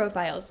flavor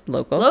profiles?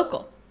 Local.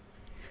 Local.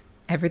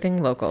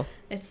 Everything local.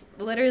 It's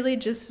literally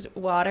just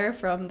water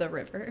from the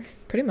river.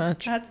 Pretty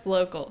much. That's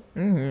local.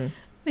 Mm-hmm.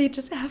 They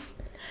just have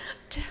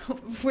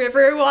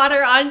river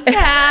water on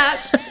tap.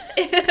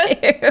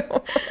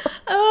 Ew.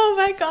 Oh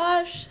my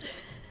gosh.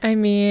 I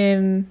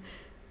mean,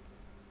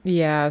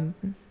 yeah.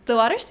 The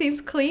water seems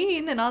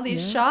clean and all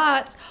these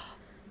shots.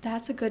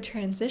 That's a good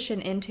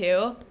transition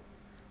into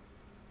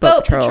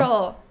Boat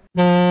Patrol.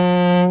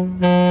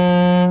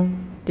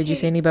 Did you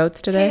see any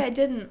boats today? Hey,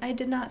 I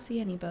did not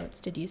see any boats.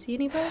 Did you see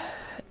any boats?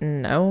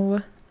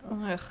 No.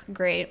 Ugh,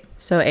 great.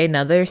 So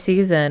another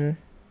season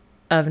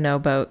of no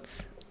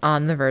boats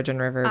on the Virgin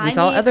River. We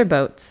saw other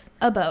boats.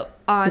 A boat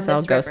on this river.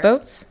 We saw ghost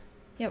boats.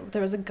 Yeah,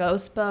 there was a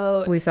ghost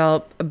boat. We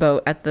saw a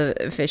boat at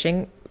the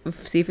fishing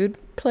seafood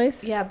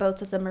place. Yeah,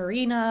 boats at the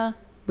marina.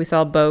 We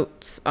saw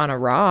boats on a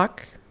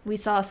rock. We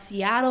saw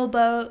Seattle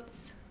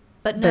boats,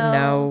 but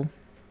no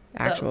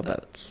actual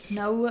boats.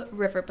 No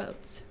river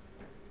boats.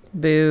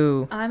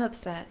 Boo. I'm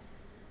upset.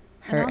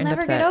 Hurt and I'll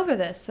never get over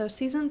this. So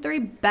season 3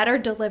 better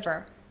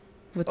deliver.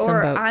 With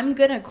some boats. I'm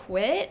going to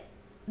quit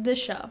the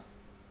show.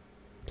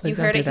 Please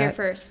you heard it that. here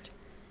first.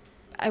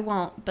 I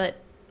won't, but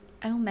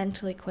I'll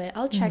mentally quit.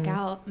 I'll check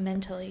out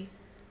mentally.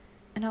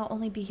 And I'll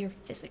only be here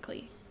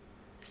physically.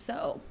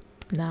 So.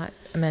 Not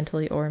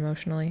mentally or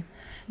emotionally.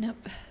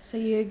 Nope. So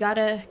you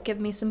gotta give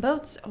me some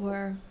boats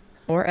or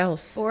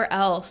else. Or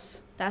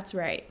else. That's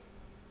right.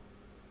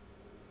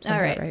 Sounds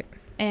all right. Right.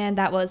 And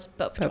that was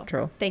Boat Patrol. Boat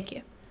Patrol. Thank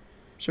you.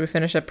 Should we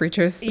finish up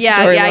Preacher's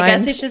Yeah, storyline? I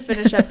guess we should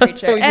finish up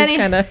Preacher. We just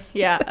kind of...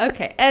 Yeah,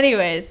 okay.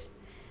 Anyways,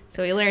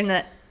 so we learned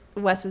that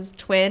Wes's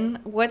twin,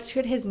 what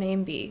should his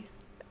name be?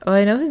 Oh,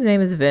 I know his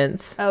name is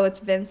Vince. Oh, it's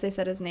Vince. They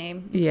said his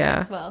name.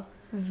 Yeah. Well,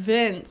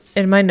 Vince.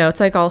 In my notes,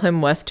 I call him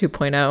Wes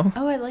 2.0.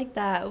 Oh, I like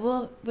that.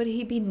 Well, would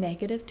he be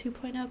negative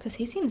 2.0? Because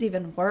he seems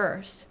even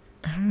worse.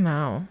 I don't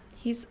know.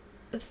 He's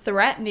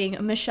threatening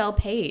Michelle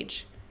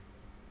Page.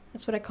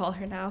 That's what I call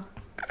her now.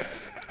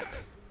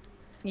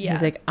 Yeah.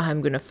 He's like,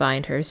 I'm going to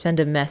find her. Send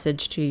a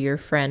message to your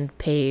friend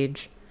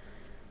Paige.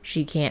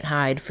 She can't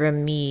hide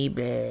from me.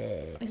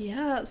 Bleh.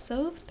 Yeah,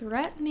 so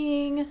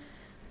threatening.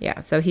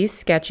 Yeah, so he's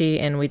sketchy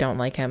and we don't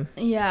like him.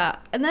 Yeah.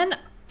 And then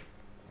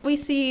we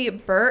see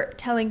Bert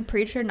telling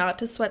Preacher not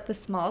to sweat the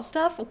small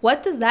stuff.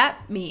 What does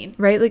that mean?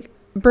 Right? Like,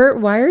 Bert,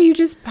 why are you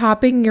just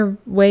popping your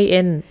way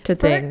into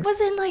things? Bert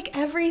was in like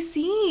every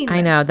scene.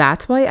 I know.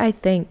 That's why I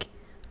think...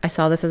 I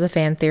saw this as a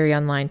fan theory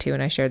online too,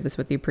 and I shared this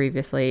with you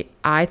previously.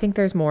 I think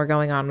there's more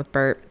going on with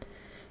Bert,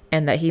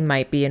 and that he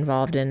might be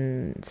involved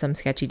in some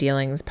sketchy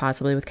dealings,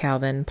 possibly with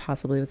Calvin,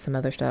 possibly with some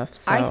other stuff.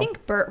 So I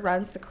think Bert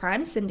runs the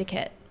crime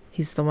syndicate.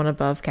 He's the one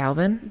above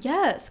Calvin?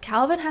 Yes,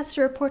 Calvin has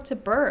to report to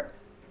Bert.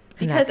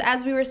 Because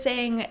as we were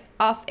saying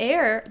off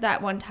air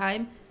that one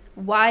time,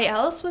 why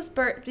else was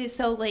Bert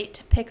so late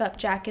to pick up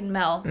Jack and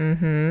Mel?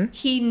 Mm-hmm.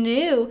 He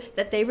knew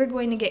that they were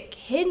going to get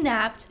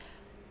kidnapped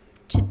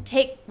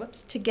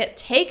to get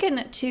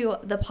taken to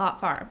the pot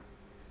farm.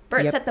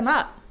 Bert set them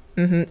up.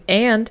 Mm-hmm.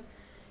 And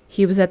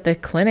he was at the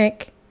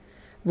clinic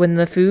when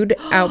the food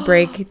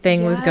outbreak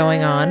thing was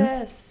going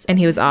on. And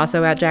he was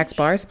also at Jack's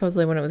bar,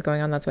 supposedly, when it was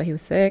going on. That's why he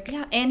was sick.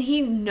 Yeah, and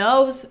he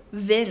knows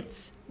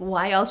Vince.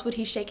 Why else would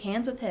he shake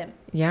hands with him?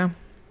 Yeah.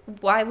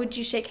 Why would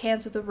you shake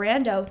hands with a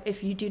rando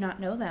if you do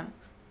not know them?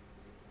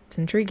 It's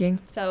intriguing.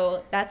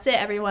 So that's it,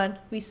 everyone.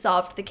 We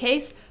solved the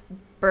case.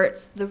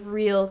 Bert's the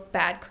real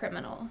bad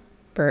criminal.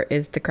 Bert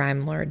is the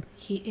crime lord.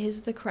 He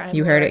is the crime lord.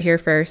 You heard it here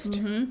first.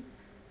 Mm-hmm.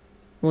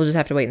 We'll just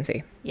have to wait and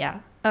see.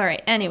 Yeah. All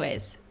right.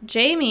 Anyways,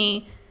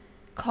 Jamie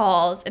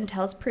calls and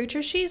tells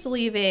Preacher she's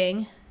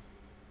leaving.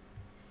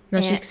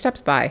 No, she steps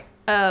by.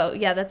 Oh,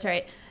 yeah, that's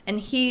right. And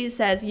he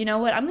says, you know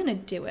what? I'm going to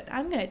do it.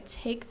 I'm going to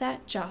take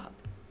that job.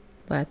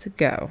 Let's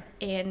go.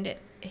 And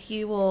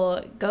he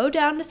will go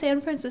down to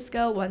San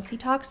Francisco once he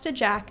talks to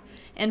Jack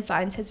and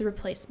finds his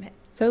replacement.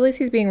 So at least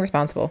he's being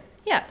responsible.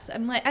 Yes,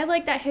 I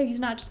like that he's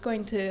not just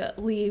going to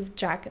leave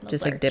Jack in the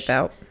just lurch. like dip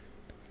out.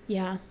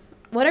 Yeah.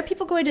 What are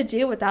people going to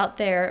do without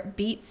their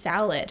beet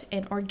salad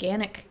and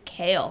organic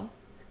kale?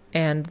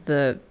 And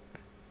the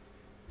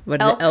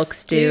elk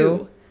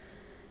stew.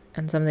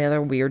 And some of the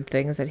other weird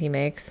things that he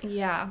makes.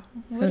 Yeah.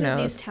 Who What are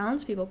knows? these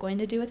townspeople going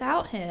to do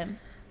without him?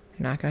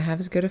 They're not going to have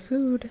as good a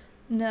food.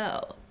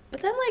 No. But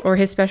then, like... Or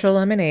his special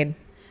lemonade.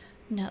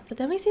 No. But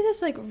then we see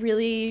this, like,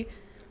 really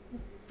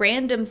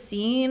random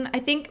scene. I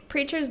think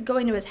Preacher's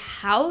going to his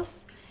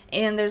house,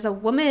 and there's a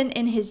woman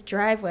in his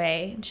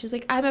driveway. And she's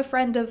like, I'm a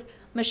friend of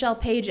Michelle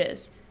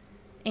Page's.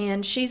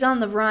 And she's on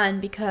the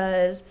run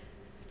because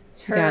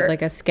She got,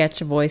 like, a sketch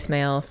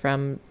voicemail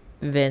from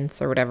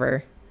Vince or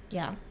whatever.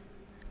 Yeah.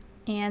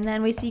 And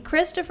then we see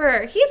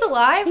Christopher. He's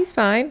alive. He's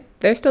fine.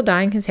 They're still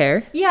dyeing his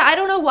hair. Yeah, I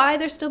don't know why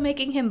they're still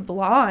making him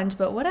blonde,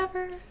 but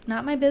whatever.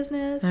 Not my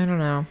business. I don't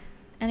know.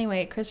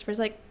 Anyway, Christopher's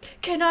like,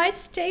 can I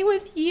stay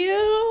with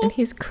you? And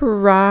he's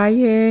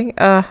crying.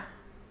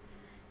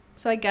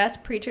 So I guess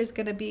Preacher's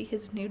going to be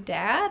his new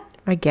dad?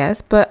 I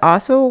guess. But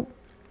also,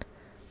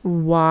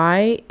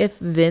 why, if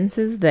Vince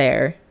is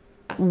there,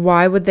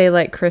 why would they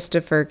let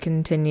Christopher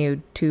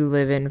continue to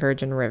live in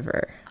Virgin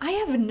River? I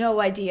have no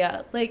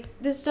idea. Like,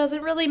 this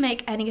doesn't really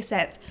make any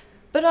sense.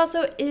 But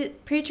also,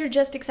 Preacher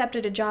just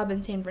accepted a job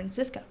in San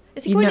Francisco.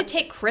 Is he going to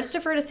take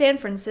Christopher to San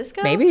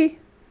Francisco? Maybe.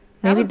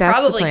 That would that's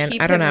probably the plan.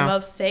 keep I don't him know. the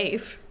most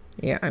safe.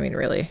 Yeah, I mean,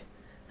 really.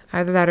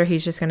 Either that or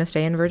he's just going to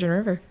stay in Virgin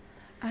River.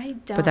 I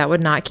don't. But that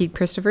would not keep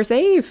Christopher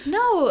safe.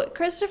 No,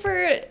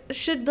 Christopher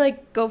should,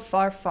 like, go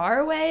far, far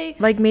away.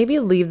 Like, maybe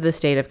leave the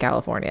state of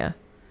California.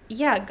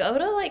 Yeah, go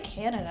to, like,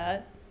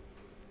 Canada.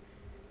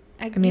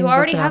 I mean, you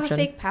already that's an have option. a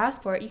fake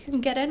passport. You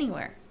can get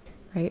anywhere.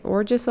 Right?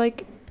 Or just,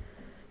 like,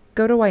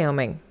 go to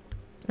Wyoming.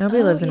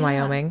 Nobody lives in yeah.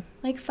 Wyoming.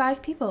 Like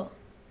 5 people.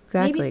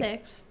 Exactly. Maybe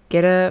 6.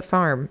 Get a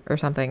farm or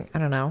something. I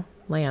don't know.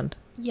 Land.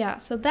 Yeah,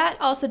 so that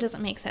also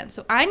doesn't make sense.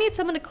 So I need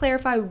someone to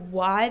clarify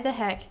why the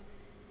heck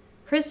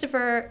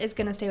Christopher is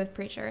going to stay with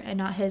Preacher and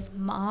not his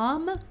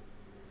mom.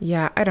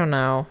 Yeah, I don't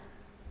know.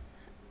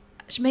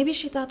 Maybe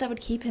she thought that would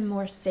keep him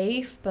more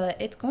safe,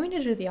 but it's going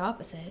to do the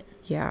opposite.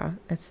 Yeah,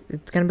 it's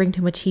going to bring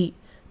too much heat.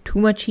 Too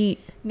much heat.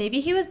 Maybe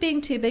he was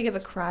being too big of a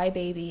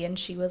crybaby and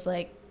she was,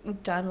 like,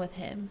 done with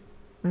him.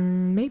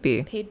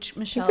 Maybe. Paige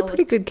Michelle He's a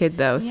pretty good kid,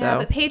 though, Yeah, so.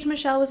 but Paige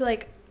Michelle was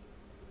like,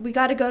 we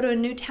got to go to a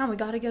new town. We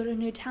got to go to a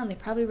new town. They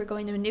probably were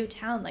going to a new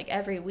town, like,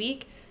 every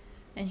week.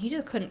 And he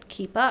just couldn't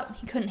keep up.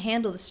 He couldn't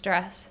handle the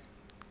stress.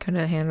 Couldn't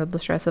have handled the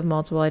stress of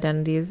multiple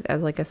identities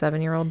as, like, a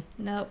 7-year-old.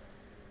 Nope.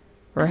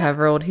 Or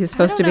however old he's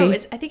supposed to be.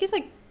 I think he's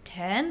like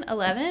 10,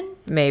 11,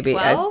 Maybe.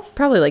 12?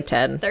 Probably like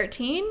 10.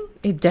 13.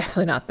 He's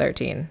definitely not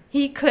 13.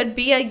 He could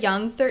be a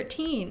young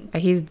 13.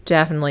 He's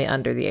definitely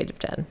under the age of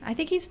 10. I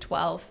think he's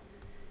 12.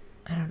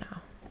 I don't know.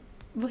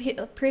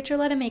 Well, Preacher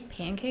let him make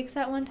pancakes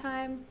at one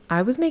time.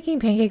 I was making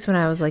pancakes when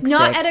I was like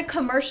Not 6. at a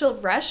commercial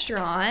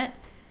restaurant.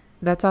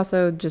 That's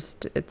also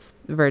just, it's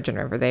Virgin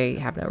River. They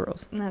have no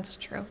rules. That's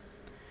true.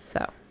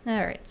 So. All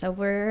right, so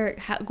we're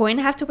going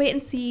to have to wait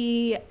and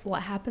see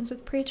what happens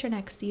with Preacher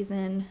next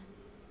season.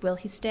 Will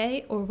he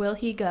stay or will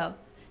he go?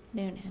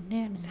 No.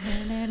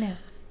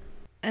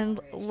 And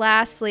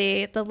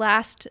lastly, the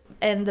last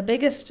and the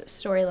biggest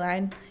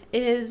storyline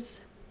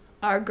is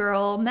our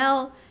girl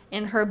Mel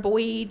and her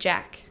boy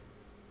Jack.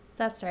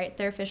 That's right,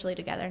 they're officially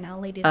together now,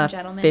 ladies and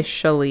gentlemen.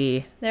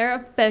 Officially. They're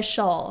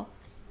official.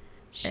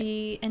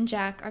 She and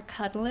Jack are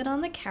cuddling on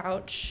the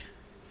couch.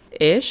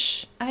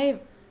 Ish.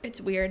 It's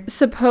weird.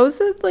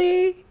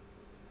 Supposedly,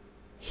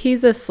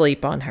 he's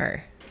asleep on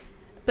her.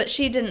 But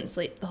she didn't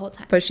sleep the whole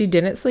time. But she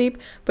didn't sleep.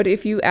 But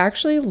if you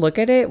actually look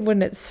at it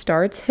when it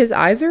starts, his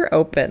eyes are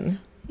open.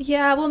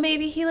 Yeah, well,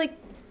 maybe he, like,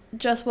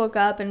 just woke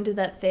up and did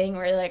that thing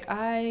where, like,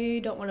 I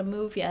don't want to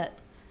move yet.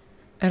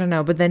 I don't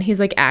know. But then he's,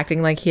 like,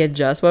 acting like he had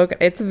just woken.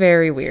 It's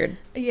very weird.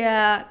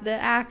 Yeah, the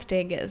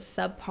acting is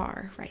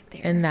subpar right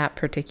there. In that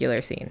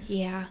particular scene.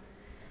 Yeah.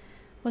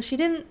 Well, she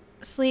didn't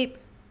sleep,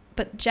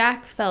 but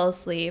Jack fell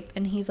asleep,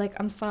 and he's like,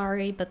 I'm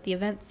sorry, but the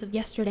events of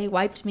yesterday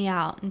wiped me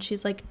out. And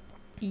she's like,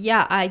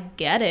 yeah, I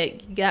get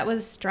it. That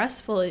was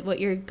stressful, what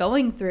you're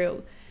going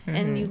through. Mm-hmm.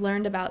 And you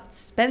learned about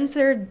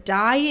Spencer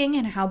dying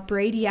and how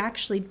Brady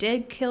actually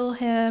did kill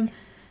him.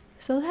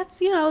 So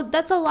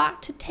that's a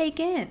lot to take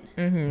in.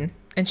 Mm-hmm.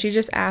 And she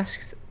just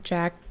asks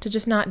Jack to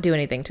just not do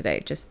anything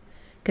today. Just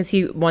because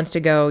he wants to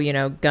go,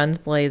 guns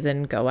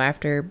blazing, go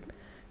after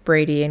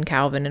Brady and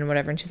Calvin and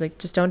whatever. And she's like,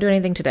 just don't do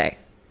anything today.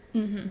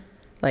 Mm-hmm.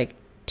 Like,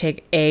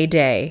 take a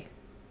day.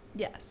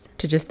 Yes.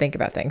 To just think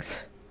about things.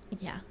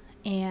 Yeah.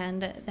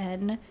 And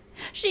then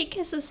she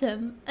kisses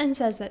him and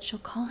says that she'll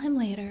call him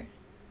later.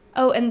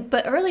 Oh,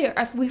 but earlier,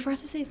 we forgot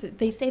to say,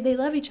 they say they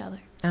love each other.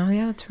 Oh,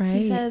 yeah, that's right.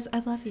 He says, I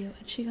love you.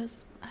 And she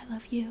goes, I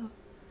love you.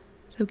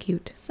 So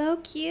cute. So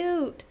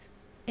cute.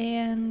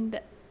 And,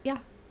 yeah.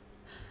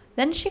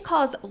 Then she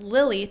calls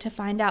Lily to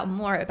find out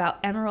more about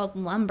Emerald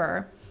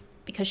Lumber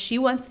because she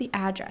wants the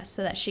address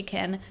so that she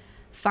can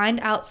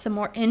find out some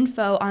more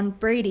info on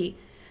Brady.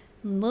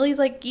 And Lily's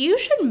like, you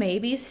should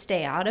maybe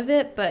stay out of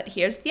it, but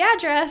here's the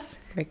address.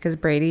 Right, because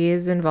Brady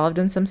is involved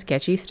in some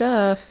sketchy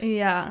stuff.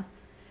 Yeah.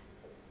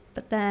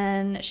 But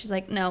then she's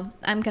like, no,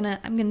 I'm gonna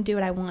do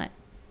what I want.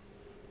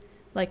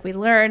 Like, we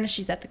learn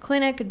she's at the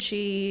clinic and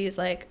she's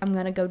like, I'm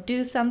gonna go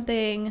do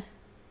something.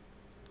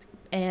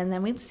 And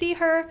then we see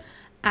her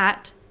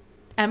at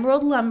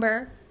emerald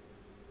lumber,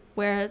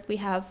 where we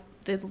have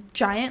the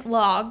giant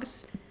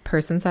logs.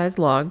 Person-sized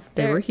logs.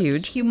 They were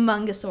huge.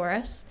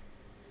 Humongosaurus.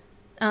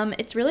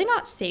 It's really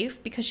not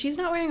safe because she's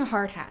not wearing a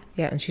hard hat.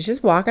 Yeah, and she's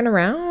just walking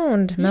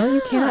around. Mel,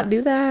 you cannot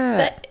do that.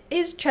 That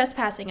is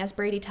trespassing, as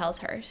Brady tells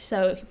her.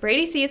 So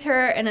Brady sees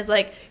her and is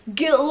like,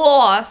 get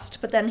lost.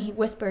 But then he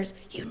whispers,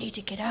 you need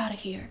to get out of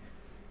here.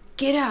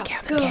 Get out.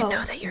 Calvin can't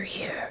know that you're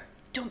here.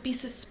 Don't be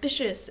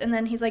suspicious. And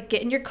then he's like,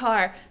 get in your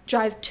car,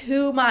 drive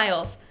 2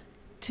 miles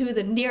to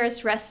the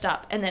nearest rest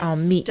stop, and then I'll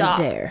meet you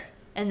there.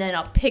 And then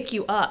I'll pick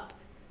you up.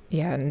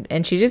 Yeah,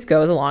 and she just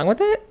goes along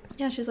with it?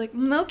 Yeah, she's like,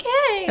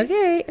 okay.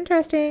 Okay,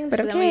 interesting, but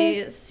so okay.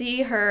 Then we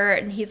see her,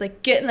 and he's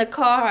like, get in the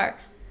car.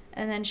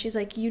 And then she's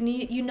like, you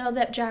know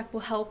that Jack will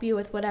help you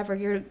with whatever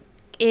you're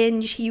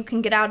in. You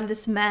can get out of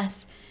this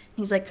mess.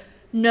 And he's like,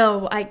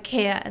 no, I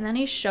can't. And then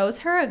he shows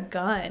her a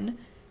gun.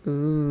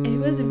 Ooh. It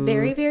was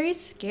very, very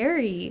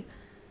scary.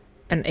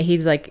 And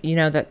he's like, you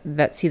know,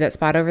 see that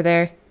spot over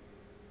there?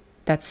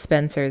 That's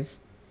Spencer's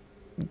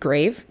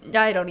grave?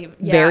 I don't even...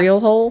 Yeah, burial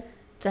hole?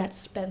 That's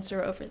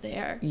Spencer over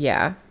there.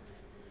 Yeah.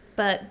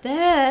 But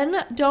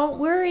then, don't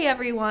worry,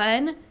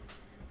 everyone.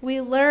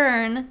 We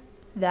learn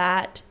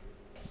that...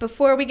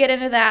 Before we get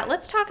into that,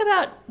 let's talk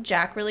about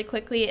Jack really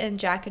quickly and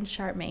Jack and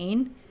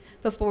Charmaine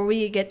before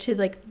we get to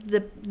like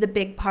the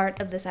big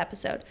part of this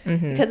episode.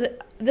 Mm-hmm. Because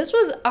this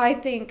was, I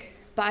think,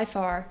 by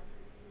far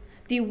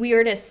the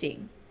weirdest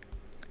scene.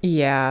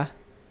 Yeah.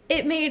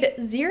 It made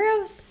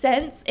 0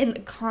 sense in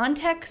the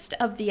context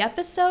of the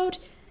episode.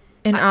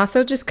 And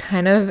also just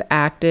kind of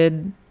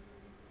acted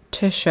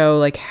to show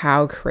like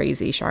how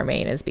crazy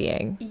Charmaine is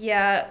being.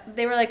 Yeah,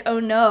 they were like, oh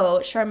no,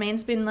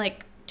 Charmaine's been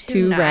like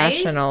too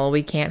nice. Rational.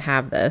 We can't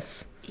have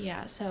this.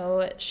 Yeah,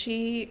 so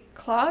she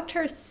clogged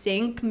her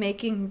sink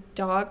making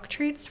dog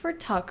treats for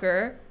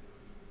Tucker,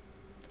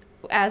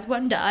 as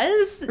one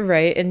does.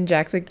 Right, and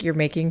Jack's like, you're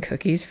making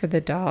cookies for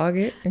the dog?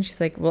 And she's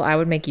like, well, I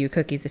would make you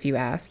cookies if you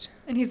asked.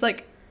 And he's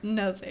like,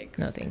 no thanks.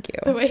 No, thank you.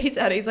 The way he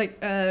said it, he's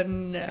like, no.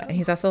 And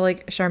he's also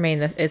like, Charmaine,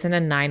 this isn't a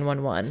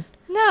 911.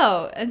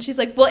 No. And she's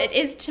like, well, it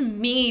is to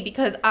me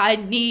because I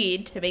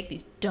need to make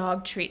these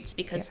dog treats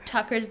because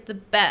Tucker's the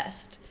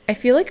best. I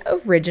feel like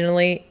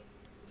originally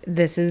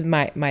this is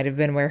might have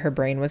been where her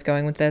brain was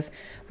going with this.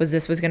 Was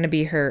going to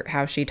be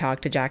how she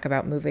talked to Jack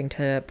about moving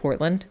to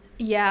Portland?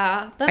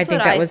 Yeah, that's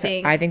what I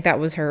think. I think that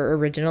was her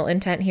original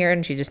intent here,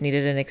 and she just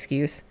needed an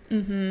excuse.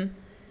 Mm-hmm.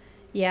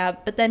 Yeah,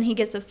 but then he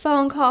gets a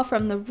phone call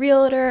from the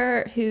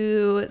realtor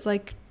who is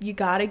like, you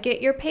got to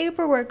get your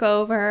paperwork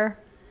over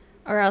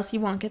or else you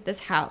won't get this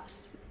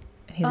house.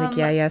 And he's like,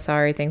 yeah,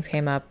 sorry, things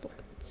came up.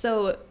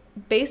 So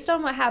based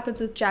on what happens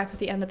with Jack at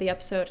the end of the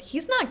episode,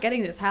 he's not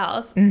getting this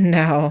house.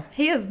 No.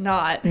 He is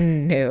not.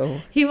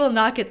 No. He will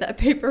not get that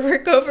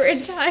paperwork over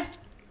in time.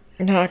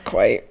 Not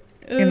quite.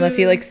 Unless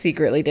he like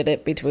secretly did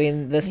it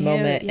between this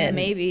moment and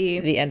maybe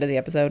the end of the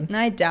episode. And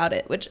I doubt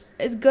it, which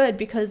is good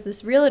because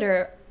this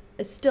realtor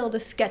is still the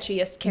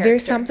sketchiest character.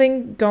 There's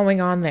something going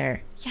on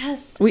there.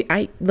 Yes.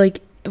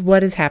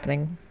 What is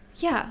happening?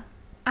 Yeah.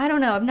 I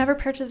don't know. I've never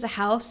purchased a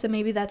house, so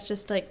maybe that's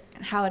just like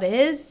how it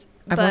is.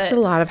 I've watched a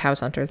lot of House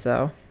Hunters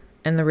though,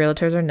 and the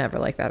realtors are never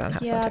like that on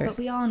House Hunters. Yeah, but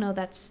we all know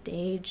that's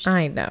staged.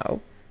 I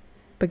know.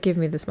 But give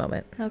me this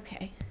moment.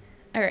 Okay.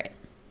 All right.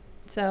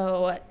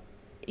 So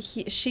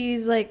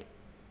she's like,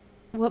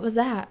 what was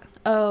that?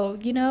 Oh,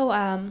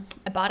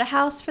 I bought a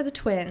house for the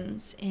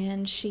twins.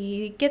 And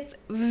she gets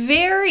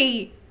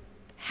very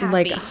happy.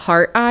 Like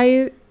heart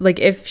eye. Like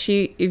if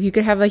you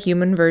could have a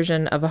human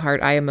version of a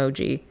heart eye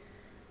emoji,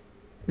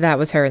 that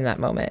was her in that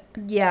moment.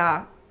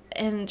 Yeah.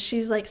 And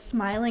she's like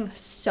smiling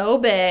so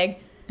big.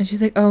 And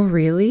she's like, oh,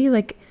 really?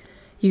 Like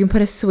you can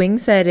put a swing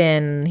set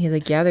in. He's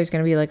like, yeah, there's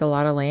going to be like a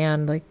lot of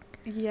land. Like,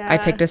 yeah. I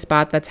picked a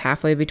spot that's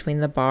halfway between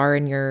the bar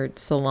and your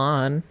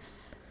salon.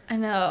 I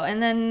know.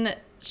 And then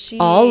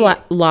all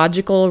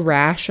logical,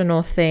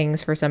 rational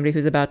things for somebody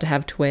who's about to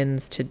have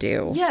twins to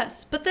do.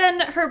 Yes, but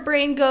then her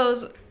brain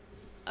goes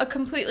a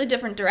completely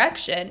different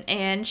direction,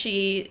 and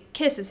she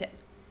kisses him.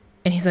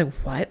 And he's like,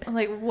 what? I'm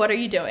like, what are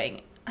you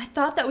doing? I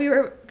thought that we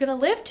were going to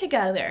live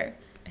together.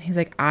 And he's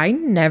like, I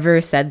never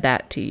said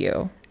that to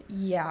you.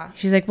 Yeah.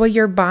 She's like, well,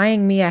 you're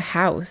buying me a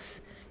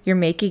house. You're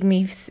making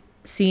me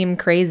seem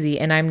crazy,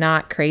 and I'm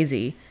not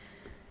crazy.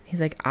 He's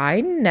like,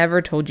 I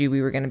never told you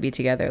we were going to be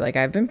together. Like,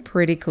 I've been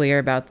pretty clear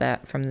about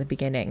that from the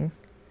beginning.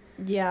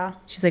 Yeah.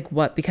 She's like,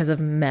 what? Because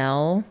of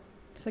Mel?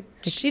 It's like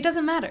she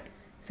doesn't matter.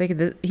 It's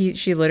like,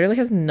 she literally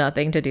has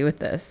nothing to do with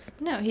this.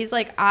 No, he's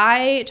like,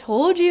 I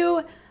told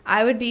you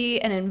I would be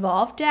an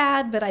involved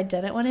dad, but I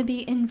didn't want to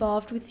be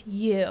involved with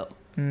you.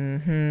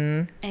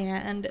 Mm-hmm.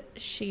 And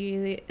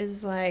she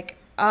is like,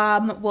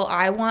 well,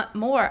 I want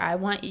more. I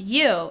want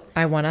you.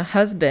 I want a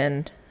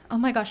husband. Oh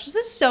my gosh, this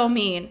is so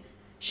mean.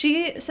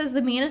 She says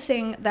the meanest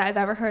thing that I've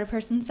ever heard a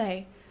person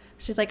say.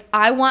 She's like,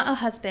 I want a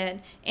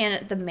husband,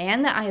 and the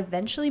man that I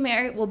eventually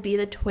marry will be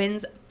the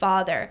twins'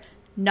 father,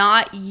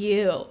 not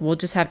you. We'll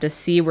just have to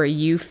see where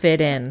you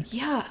fit in.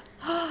 Yeah.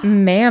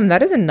 Ma'am,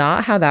 that is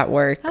not how that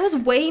works. That was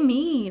way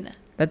mean.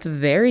 That's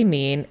very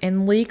mean.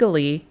 And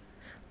legally,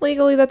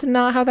 Legally, that's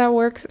not how that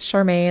works,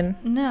 Charmaine.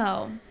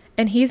 No.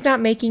 And he's not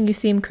making you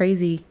seem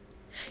crazy.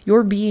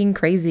 You're being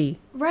crazy.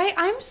 Right?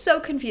 I'm so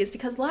confused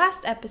because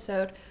last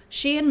episode,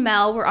 she and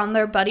Mel were on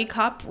their buddy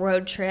cop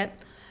road trip,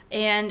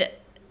 and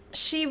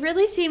she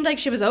really seemed like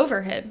she was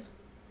over him.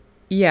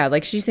 Yeah,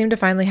 like she seemed to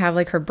finally have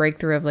like her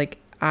breakthrough of like,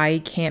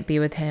 I can't be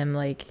with him.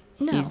 Like,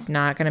 No. he's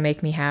not going to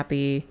make me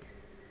happy.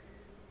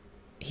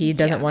 He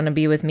doesn't want to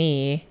be with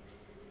me.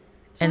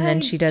 So And then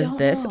I she does don't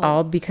this know.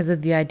 all because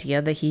of the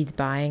idea that he's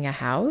buying a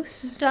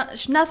house.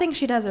 Nothing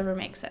she does ever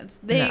makes sense.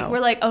 They No. were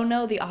like, oh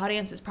no, the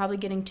audience is probably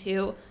getting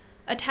too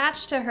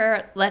attached to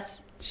her.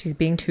 She's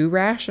being too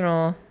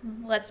rational.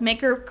 Let's make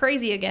her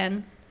crazy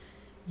again.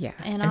 Yeah.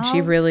 And And she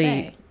I'll really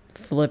say-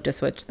 flipped a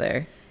switch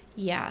there.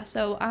 Yeah,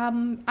 so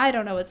I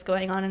don't know what's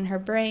going on in her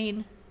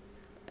brain,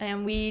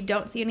 and we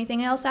don't see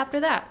anything else after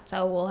that.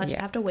 So we'll just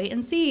have to wait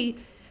and see.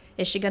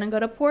 Is she gonna go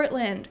to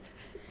Portland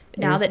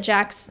now that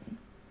Jack's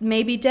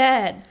maybe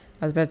dead?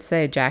 I was about to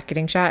say, Jack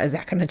getting shot, is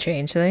that going to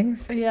change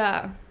things?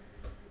 Yeah,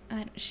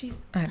 I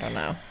don't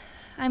know.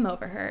 I'm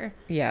over her.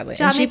 Yeah, Stop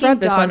and she making brought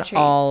this dog one treats.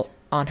 all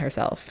on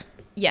herself.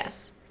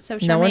 Yes. So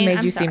No one Charmaine, made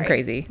I'm you seem sorry.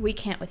 crazy. We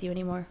can't with you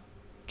anymore.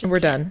 We're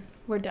can't. done.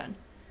 We're done.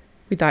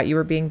 We thought you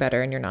were being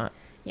better and you're not.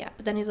 Yeah,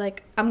 but then he's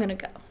like, I'm going to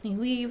go. And he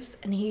leaves,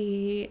 and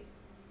he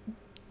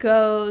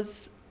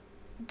goes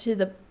to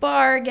the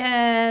bar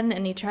again,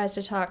 and he tries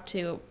to talk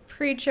to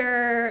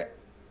Preacher,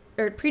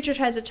 or Preacher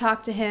tries to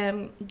talk to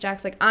him.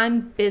 Jack's like,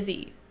 I'm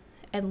busy,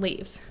 and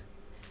leaves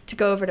to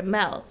go over to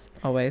Mel's,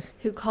 Always.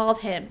 who called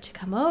him to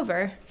come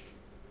over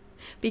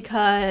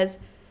because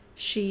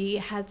she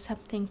had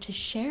something to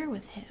share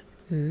with him.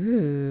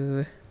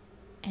 Ooh.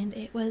 And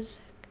it was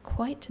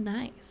quite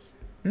nice.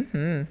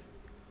 Mm-hmm.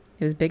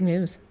 It was big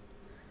news.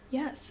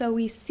 Yeah, so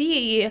we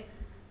see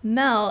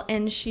Mel,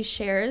 and she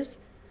shares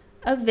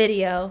a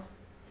video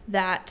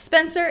that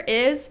Spencer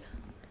is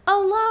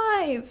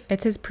alive.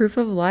 It's his proof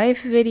of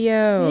life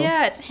video.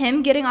 Yeah, it's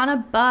him getting on a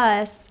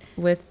bus.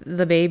 With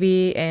the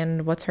baby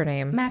and what's her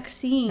name?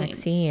 Maxine.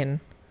 Maxine.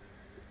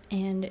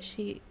 And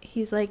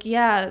he's like,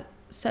 yeah.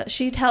 So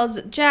she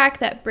tells Jack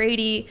that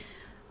Brady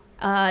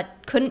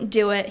couldn't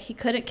do it. He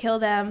couldn't kill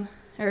them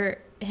or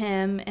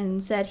him,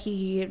 and said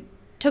he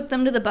took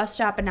them to the bus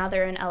stop, and now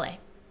they're in LA.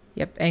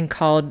 Yep. And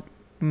called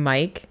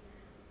Mike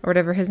or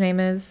whatever his name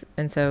is.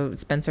 And so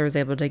Spencer was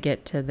able to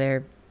get to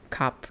their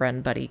cop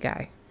friend buddy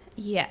guy.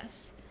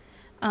 Yes.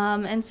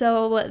 And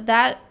so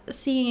that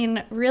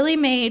scene really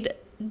made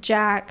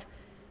Jack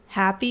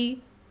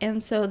happy.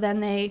 And so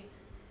then they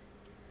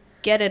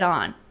get it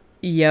on.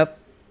 Yep.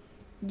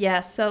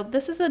 Yes. So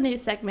this is a new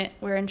segment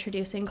we're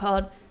introducing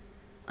called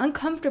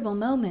Uncomfortable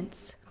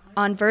Moments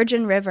on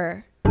Virgin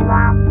River.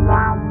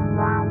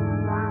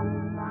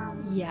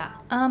 Yeah.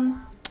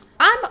 I'm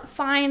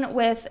fine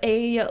with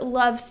a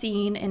love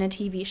scene in a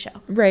TV show.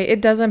 Right.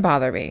 It doesn't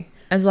bother me.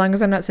 As long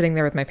as I'm not sitting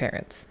there with my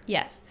parents.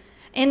 Yes.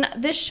 In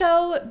this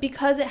show,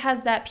 because it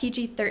has that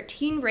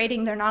PG-13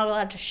 rating, they're not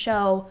allowed to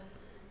show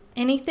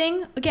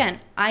anything. Again,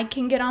 I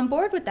can get on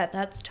board with that.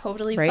 That's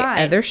totally Right. fine.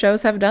 Other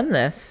shows have done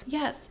this.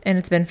 Yes. And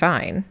it's been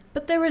fine.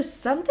 But there was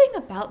something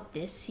about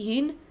this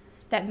scene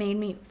that made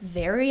me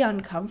very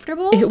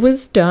uncomfortable. It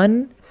was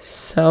done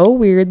so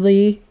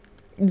weirdly.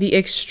 The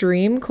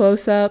extreme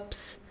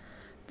close-ups,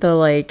 the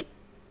like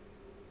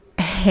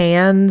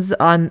hands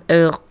on.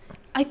 Ugh.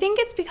 I think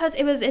it's because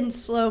it was in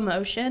slow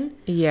motion.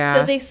 Yeah.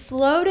 So they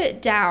slowed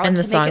it down And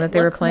the to song make it that they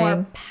were look more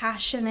playing?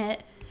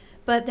 passionate.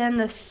 But then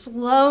the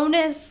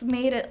slowness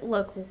made it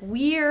look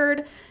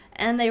weird,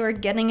 and they were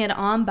getting it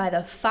on by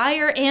the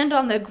fire and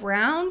on the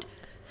ground.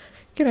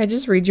 Can I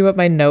just read you what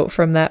my note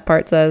from that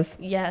part says?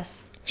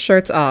 Yes.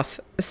 Shirts off,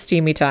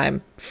 steamy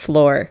time,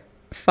 floor,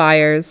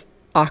 fires,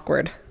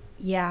 awkward.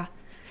 Yeah.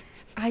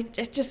 I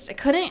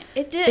couldn't.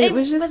 It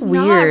was just not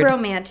weird.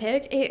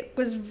 romantic. It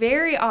was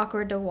very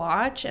awkward to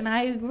watch, and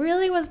I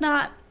really was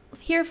not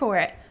here for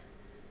it.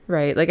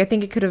 Right. Like, I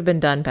think it could have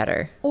been done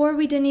better. Or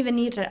we didn't even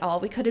need it at all.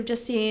 We could have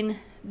just seen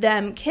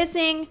them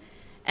kissing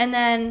and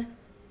then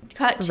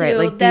cut to Right,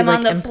 like, them they,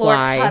 on like, the floor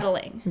imply-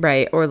 cuddling.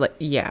 Right. Or, like,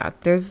 yeah,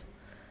 there's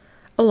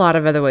a lot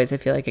of other ways I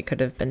feel like it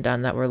could have been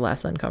done that were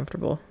less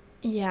uncomfortable.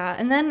 Yeah,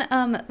 and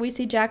then we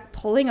see Jack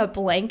pulling a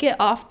blanket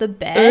off the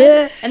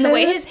bed, and the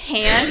way his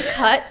hand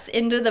cuts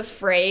into the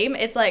frame,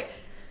 it's like,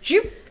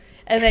 shoop,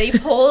 and then he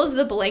pulls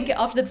the blanket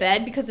off the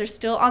bed because they're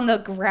still on the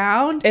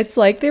ground. It's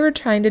like they were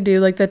trying to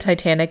do, like, the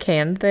Titanic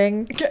hand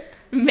thing,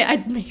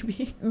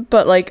 Maybe.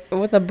 but, like,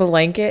 with a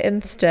blanket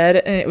instead,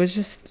 and it was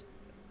just,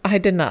 I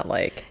did not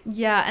like.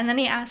 Yeah, and then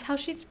he asks how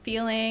she's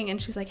feeling,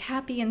 and she's like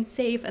happy and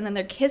safe, and then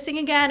they're kissing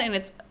again, and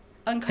it's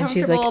uncomfortable.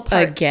 she's like,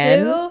 part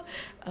 "Again?" 2.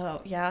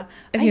 Oh, yeah.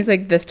 And he's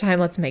like, this time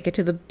let's make it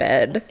to the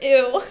bed.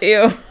 Ew.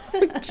 Ew.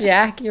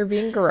 Jack, you're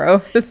being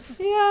gross.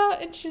 Yeah,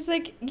 and she's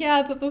like,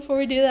 yeah, but before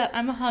we do that,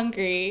 I'm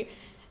hungry.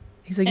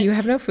 He's like, you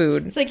have no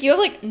food. It's like, you have,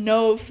 like,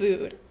 no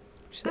food.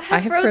 She's like, I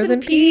have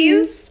frozen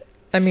peas.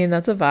 I mean,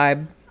 that's a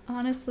vibe.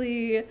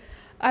 Honestly,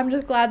 I'm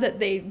just glad that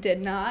they did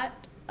not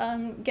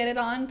get it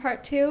on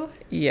part 2.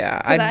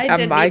 Yeah, 'Cause I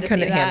didn't I need to see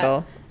couldn't that.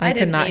 handle. I I could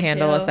didn't not need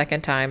handle to. a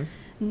second time.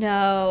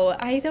 No,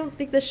 I don't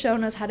think the show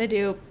knows how to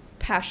do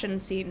passion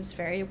scenes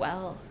very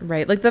well.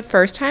 Right. Like the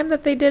first time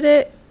that they did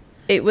it,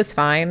 it was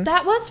fine.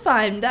 That was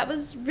fine. That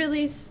was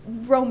really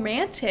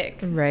romantic.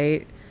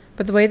 Right.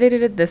 But the way they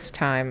did it this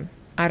time,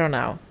 I don't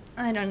know.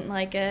 I don't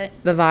like it.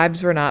 The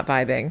vibes were not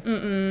vibing.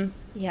 Mm-mm.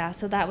 Yeah,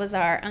 so that was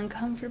our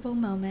uncomfortable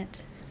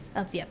moment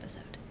of the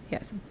episode.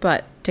 Yes.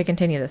 But to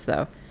continue this,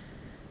 though,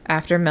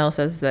 after Mel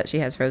says that she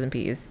has frozen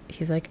peas,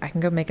 he's like, I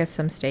can go make us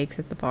some steaks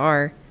at the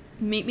bar.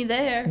 Meet me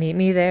there. Meet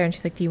me there. And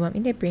she's like, do you want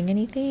me to bring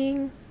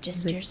anything?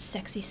 Just your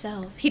sexy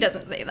self. He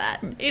doesn't say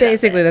that.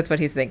 Basically, that's what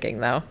he's thinking,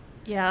 though.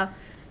 Yeah.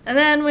 And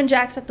then when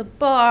Jack's at the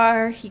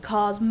bar, he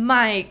calls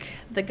Mike,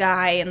 the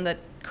guy and the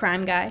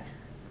crime guy.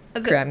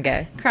 Crime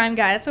guy. Crime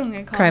guy, that's what I'm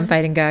going to call him. Crime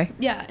fighting guy.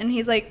 Yeah, and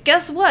he's like,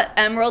 guess what?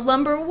 Emerald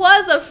Lumber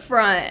was a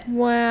front.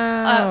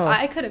 Wow.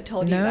 I could have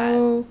told you that.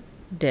 No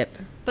dip.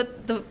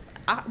 But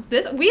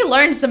we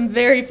learned some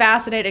very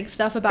fascinating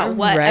stuff about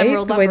what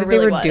Emerald Lumber really was. The way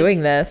that they were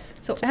doing this.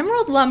 So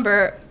Emerald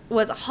Lumber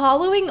was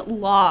hollowing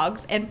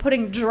logs and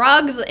putting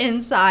drugs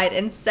inside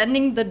and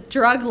sending the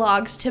drug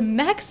logs to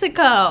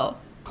Mexico.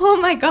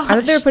 Oh my gosh. I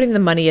thought they were putting the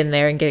money in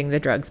there and getting the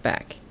drugs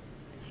back.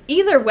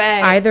 Either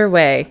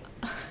way.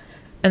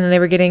 And then they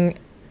were getting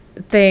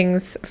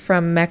things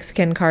from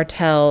Mexican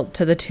cartel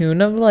to the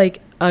tune of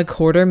like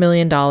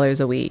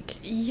 $250,000 a week.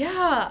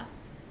 Yeah.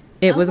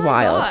 It was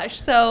wild. Oh my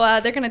gosh. So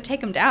they're going to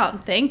take him down,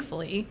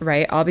 thankfully.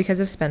 Right. All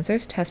because of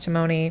Spencer's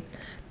testimony.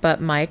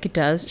 But Mike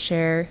does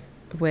share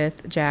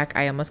with Jack.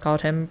 I almost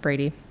called him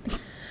Brady.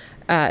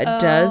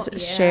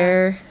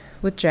 Share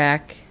with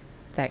Jack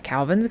that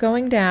Calvin's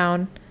going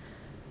down.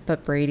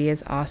 But Brady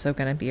is also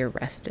going to be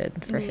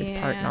arrested for his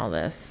part in all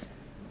this.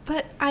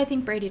 But I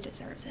think Brady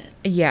deserves it.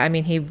 Yeah, I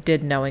mean, he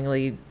did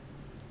knowingly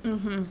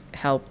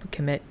help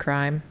commit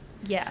crime.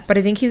 Yes. But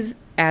I think he's,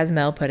 as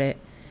Mel put it,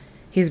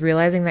 he's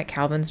realizing that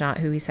Calvin's not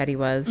who he said he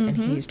was, and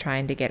he's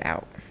trying to get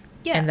out.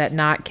 Yes. And that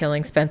not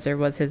killing Spencer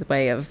was his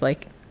way of,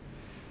 like,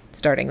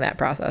 starting that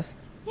process.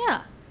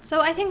 Yeah.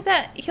 So I think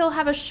that he'll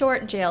have a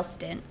short jail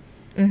stint.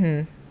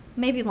 Mm-hmm.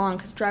 Maybe long,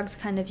 because drugs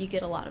you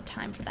get a lot of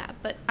time for that.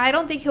 But I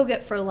don't think he'll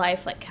get for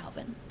life like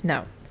Calvin.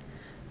 No.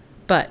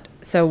 But,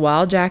 so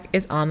while Jack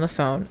is on the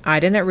phone, I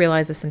didn't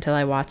realize this until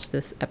I watched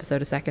this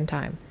episode a second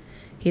time.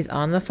 He's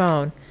on the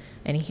phone,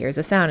 and he hears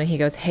a sound, and he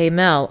goes, hey,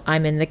 Mel,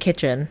 I'm in the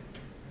kitchen.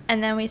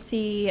 And then we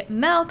see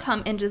Mel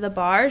come into the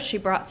bar. She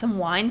brought some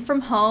wine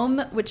from home,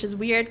 which is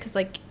weird, because,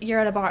 you're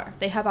at a bar.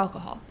 They have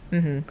alcohol.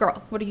 Mm-hmm.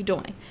 Girl, what are you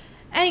doing?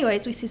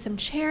 Anyways, we see some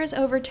chairs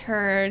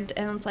overturned,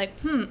 and it's like,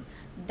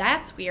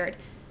 that's weird.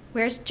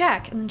 Where's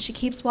Jack? And then she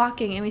keeps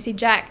walking, and we see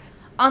Jack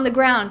on the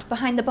ground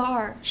behind the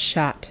bar.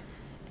 Shot.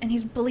 And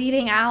he's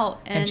bleeding out.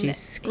 And she's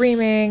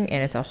screaming,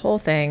 and it's a whole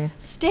thing.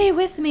 Stay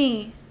with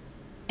me.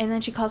 And then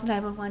she calls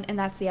 911, and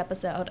that's the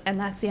episode. And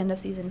that's the end of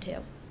season 2.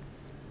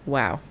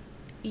 Wow.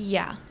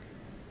 Yeah.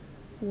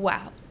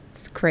 Wow.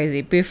 It's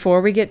crazy. Before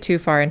we get too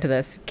far into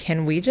this,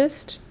 can we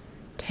just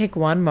take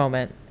one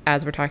moment,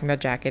 as we're talking about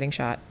Jack getting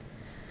shot,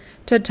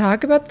 to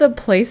talk about the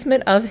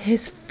placement of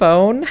his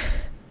phone?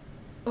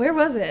 Where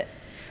was it?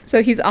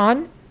 So he's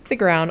on the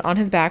ground, on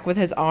his back, with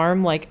his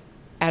arm, at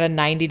a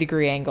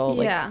 90-degree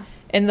angle. Yeah.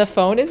 And the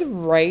phone is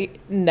right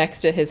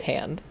next to his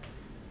hand.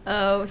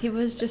 Oh, he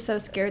was just so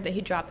scared that he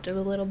dropped it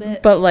a little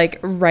bit. But,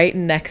 right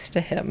next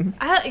to him.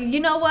 You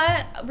know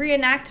what?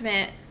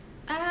 Reenactment.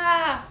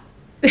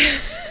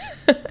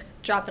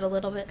 Drop it a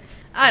little bit.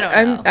 I don't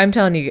know. I'm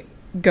telling you,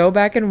 go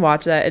back and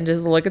watch that and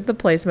just look at the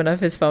placement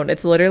of his phone.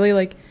 It's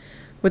literally,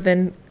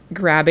 within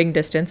grabbing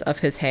distance of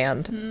his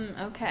hand.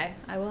 Okay.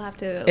 I will have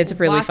to It's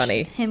really watch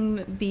funny.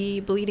 him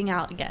be bleeding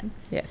out again.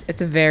 Yes.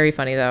 It's very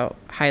funny, though.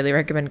 Highly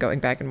recommend going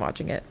back and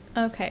watching it.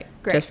 Okay.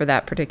 Great. Just for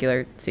that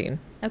particular scene.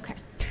 Okay.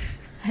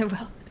 I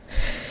will.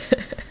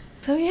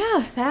 So,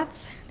 yeah,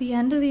 that's the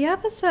end of the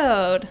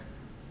episode.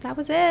 That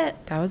was it.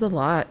 That was a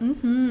lot.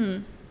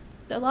 A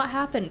lot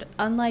happened,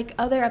 unlike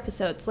other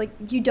episodes.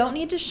 You don't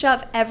need to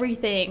shove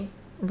everything.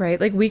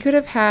 Right. We could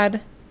have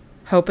had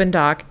Hope and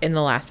Doc in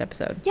the last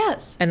episode.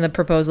 Yes. And the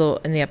proposal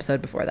in the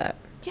episode before that.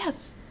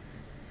 Yes.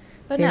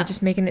 But They were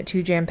just making it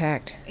too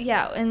jam-packed.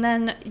 Yeah, and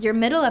then your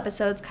middle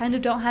episodes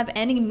don't have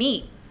any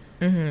meat.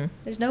 Mm-hmm.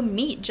 There's no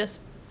meat,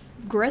 just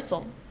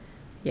gristle.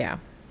 Yeah.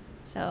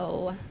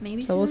 So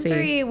maybe we'll season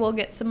 3 we'll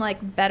get some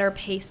better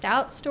paced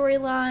out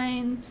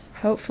storylines.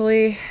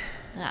 Hopefully.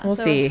 Yeah, we'll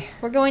see.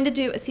 We're going to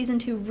do a season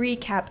 2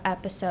 recap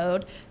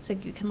episode, so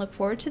you can look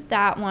forward to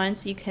that one,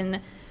 so you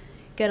can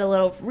get a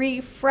little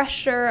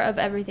refresher of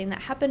everything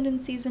that happened in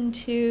season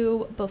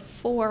 2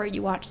 before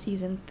you watch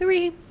season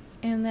 3,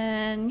 and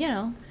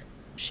then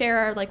share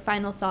our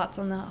final thoughts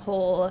on the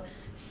whole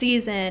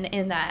season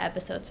in that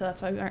episode. So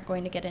that's why we aren't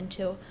going to get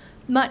into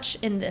much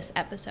in this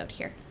episode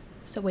here.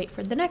 So wait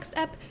for the next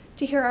ep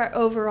to hear our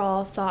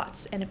overall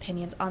thoughts and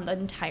opinions on the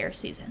entire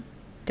season.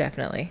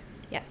 Definitely.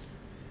 Yes.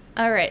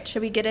 All right,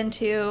 should we get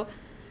into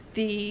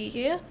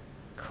the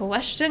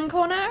question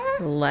corner?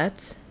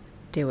 Let's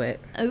do it.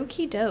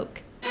 Okie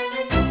doke.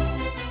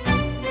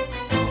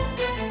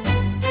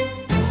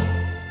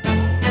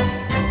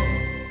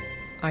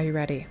 Are you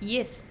ready?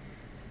 Yes.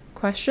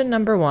 Question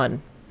number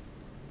 1.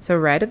 So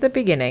right at the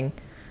beginning,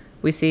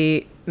 we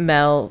see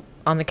Mel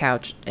on the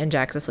couch and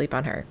Jack's asleep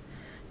on her.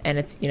 And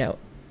it's,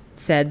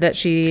 said that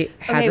she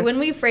has... Okay, when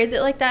we phrase it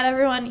like that,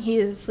 everyone, he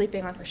is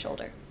sleeping on her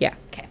shoulder. Yeah.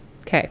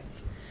 Okay.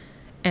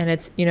 And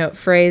it's,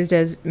 phrased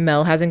as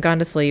Mel hasn't gone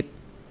to sleep,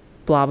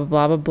 blah, blah,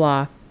 blah, blah,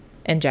 blah,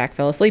 and Jack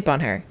fell asleep on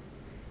her.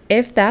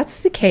 If that's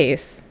the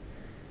case,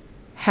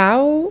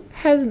 how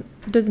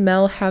does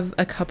Mel have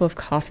a cup of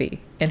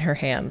coffee in her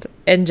hand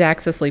and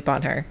Jack's asleep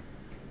on her?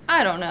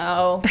 I don't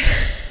know.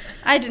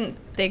 I didn't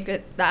think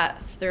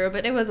that through,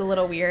 but it was a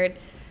little weird.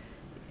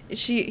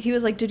 He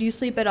was like, did you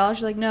sleep at all?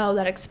 She's like, no,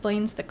 that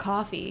explains the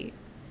coffee.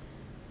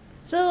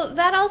 So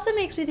that also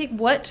makes me think,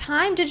 what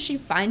time did she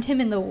find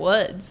him in the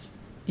woods?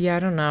 Yeah, I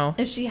don't know.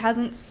 If she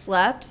hasn't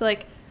slept,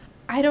 like,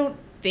 I don't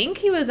think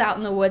he was out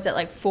in the woods at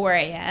like 4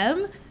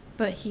 a.m.,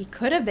 but he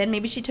could have been.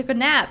 Maybe she took a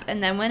nap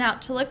and then went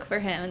out to look for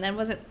him and then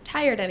wasn't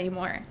tired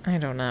anymore. I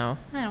don't know.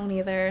 I don't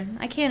either.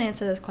 I can't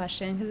answer this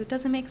question because it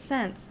doesn't make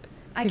sense.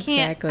 I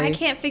Exactly.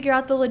 can't figure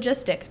out the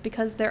logistics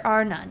because there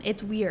are none.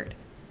 It's weird.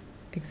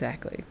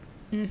 Exactly.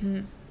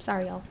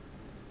 Sorry, y'all.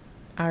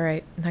 All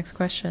right, next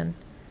question.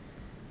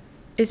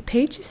 Is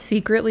Paige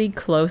secretly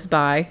close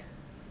by?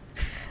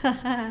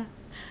 I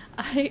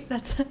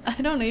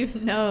don't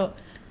even know.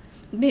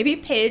 Maybe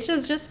Paige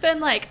has just been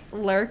like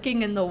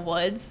lurking in the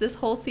woods this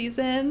whole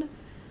season.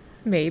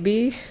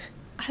 Maybe.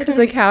 Because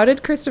like, how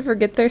did Christopher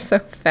get there so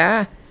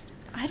fast?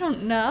 I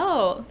don't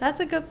know. That's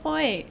a good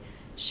point.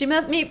 She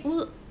must be.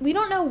 Well, we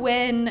don't know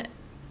when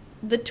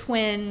the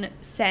twin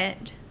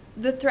sent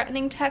the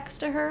threatening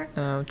text to her.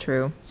 Oh,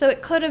 true. So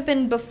it could have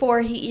been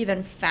before he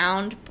even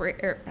found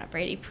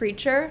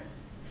Preacher.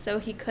 So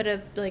he could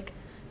have like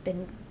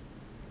been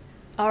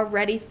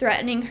already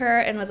threatening her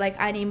and was like,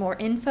 I need more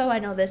info. I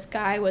know this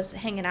guy was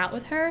hanging out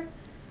with her.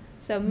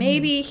 So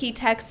maybe he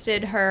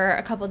texted her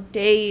a couple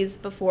days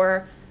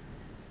before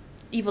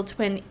Evil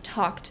Twin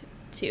talked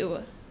to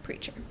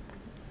Preacher.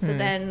 So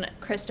then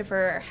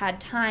Christopher had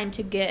time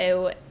to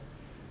go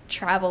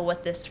travel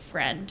with this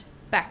friend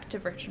back to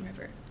Virgin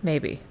River.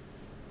 Maybe.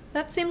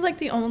 That seems like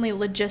the only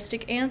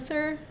logistic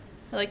answer.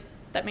 Like,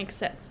 that makes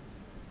sense.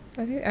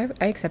 I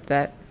accept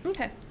that.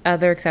 Okay.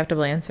 Other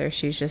acceptable answer,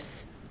 she's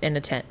just in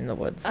a tent in the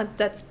woods.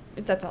 That's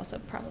also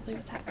probably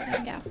what's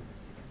happening, yeah.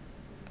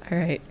 All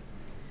right.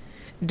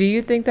 Do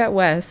you think that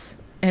Wes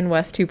and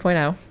Wes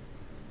 2.0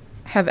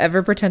 have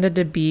ever pretended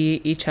to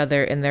be each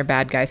other in their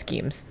bad guy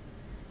schemes?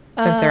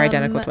 Since they're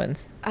identical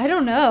twins. I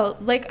don't know.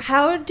 Like,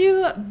 how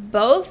do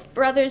both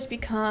brothers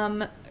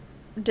become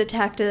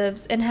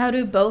detectives, and how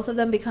do both of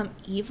them become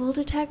evil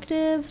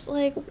detectives?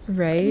 Like,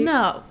 right?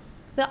 No.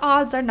 The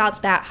odds are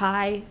not that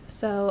high,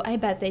 so I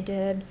bet they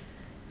did.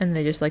 And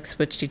they just, like,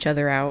 switched each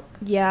other out.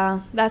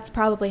 Yeah, that's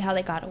probably how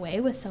they got away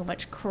with so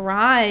much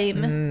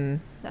crime.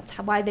 That's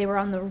why they were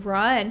on the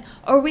run.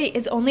 Or wait,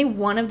 is only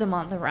one of them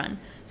on the run?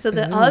 So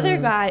the other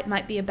guy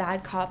might be a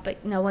bad cop,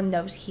 but no one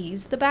knows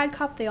he's the bad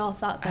cop. They all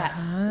thought that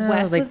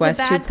Wes was the Wes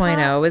bad 2.0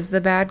 cop. is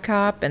the bad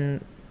cop,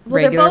 and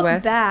Well, regular they're both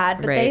Wes. bad,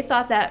 but right. they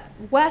thought that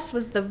Wes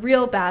was the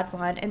real bad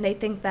one, and they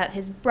think that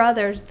his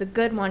brother's the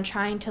good one,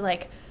 trying to,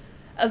 like,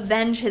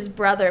 avenge his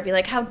brother. Be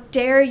like, how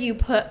dare you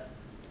put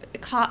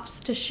cops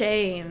to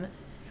shame?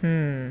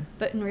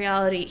 But in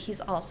reality,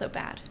 he's also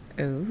bad.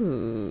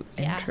 Ooh,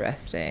 Yeah.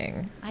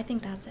 interesting. I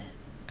think that's it.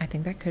 I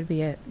think that could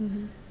be it.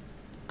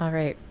 All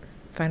right,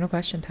 final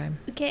question time.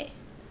 Okay.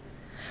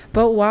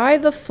 But why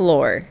the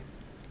floor?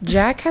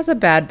 Jack has a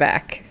bad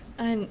back.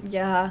 And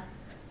yeah,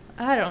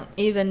 I don't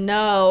even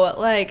know.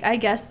 Like, I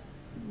guess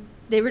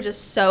he was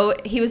just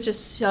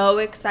so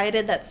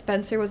excited that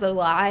Spencer was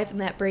alive and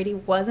that Brady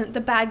wasn't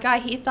the bad guy.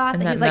 He thought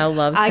And that that he's Mel like,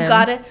 loves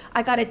him.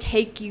 I gotta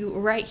take you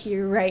right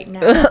here, right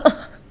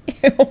now.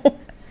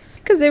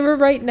 Because they were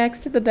right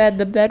next to the bed.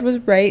 The bed was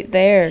right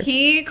there.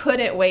 He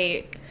couldn't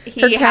wait.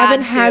 Her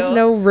cabin has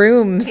no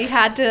rooms. He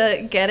had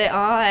to get it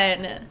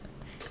on.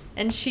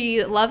 And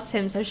she loves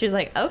him, so she's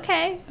like,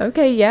 okay.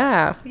 Okay,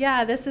 yeah.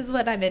 Yeah, this is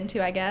what I'm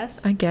into, I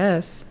guess. I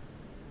guess.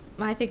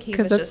 I think he was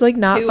Because just that's like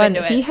not too fun.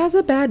 into it. He has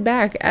a bad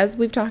back, as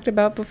we've talked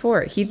about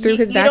before. He threw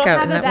his back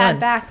out in that You don't have a bad one.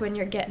 back when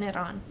you're getting it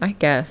on. I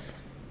guess.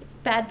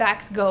 Bad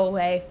backs go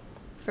away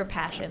for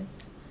passion.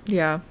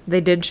 Yeah.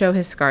 They did show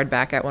his scarred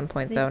back at one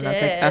point, They though. And I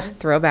was like, did.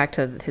 throwback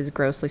to his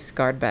grossly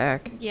scarred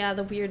back. Yeah,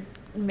 the weird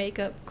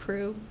makeup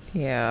crew.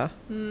 Yeah.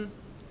 All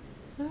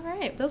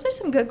right. Those are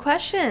some good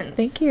questions.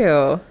 Thank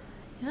you.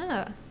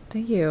 Yeah.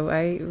 Thank you.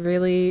 I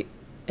really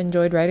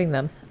enjoyed writing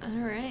them. All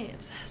right.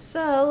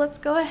 So let's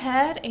go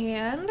ahead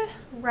and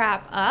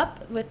wrap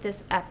up with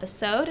this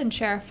episode and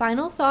share our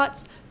final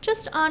thoughts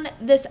just on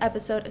this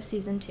episode of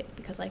season 2.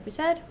 Because like we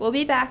said, we'll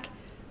be back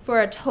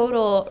for a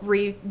total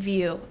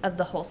review of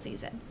the whole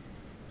season.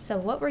 So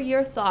what were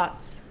your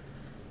thoughts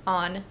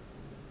on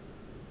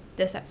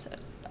this episode?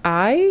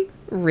 I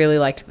really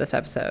liked this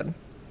episode.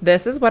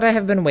 This is what I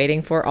have been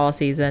waiting for all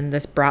season.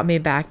 This brought me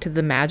back to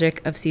the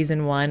magic of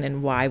season 1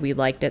 and why we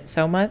liked it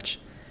so much.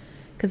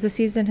 Because the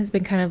season has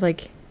been kind of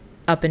like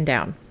up and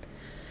down.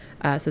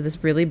 So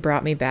this really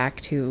brought me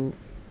back to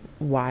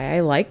why I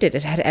liked it.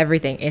 It had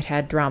everything. It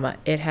had drama.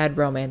 It had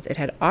romance. It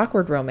had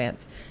awkward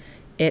romance.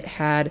 It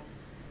had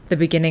the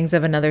beginnings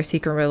of another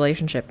secret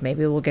relationship.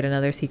 Maybe we'll get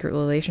another secret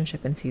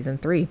relationship in season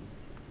 3.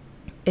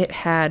 It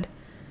had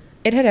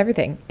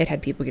everything. It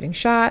had people getting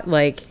shot.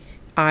 Like,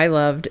 I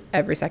loved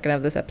every second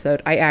of this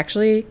episode. I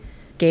actually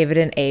gave it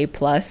an A+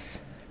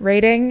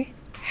 rating.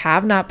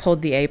 Have not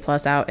pulled the A+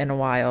 out in a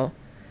while,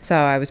 so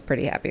I was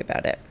pretty happy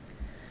about it.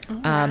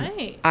 All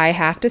right. I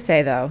have to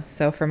say, though,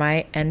 so for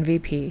my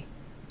MVP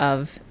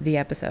of the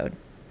episode,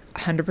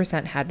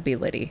 100% had to be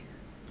Liddy.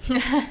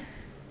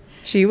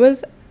 She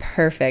was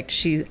perfect.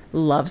 She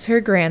loves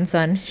her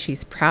grandson.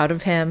 She's proud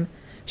of him.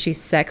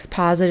 She's sex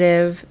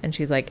positive, and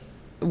she's like,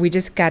 we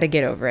just got to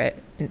get over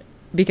it. And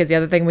because the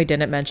other thing we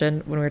didn't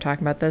mention when we were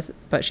talking about this,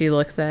 but she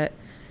looks at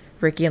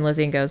Ricky and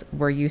Lizzie and goes,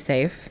 were you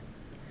safe?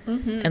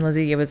 Mm-hmm. And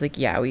Lizzie was like,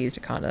 yeah, we used a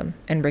condom.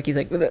 And Ricky's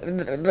like,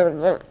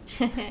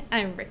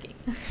 I'm Ricky.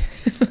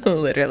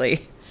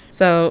 literally.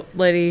 So,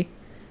 Liddy,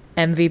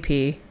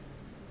 MVP.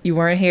 You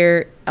weren't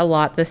here a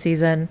lot this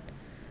season,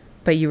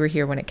 but you were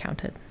here when it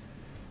counted.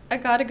 I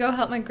gotta go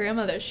help my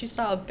grandmother. She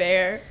saw a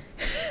bear.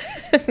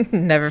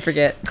 Never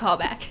forget.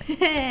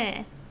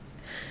 Callback.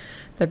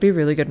 That'd be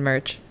really good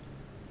merch.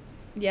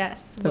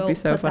 Yes, That'd we'll be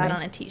so put funny. that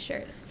on a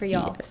t-shirt for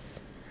y'all.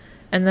 Yes.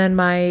 And then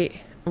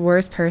my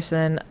worst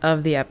person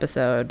of the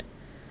episode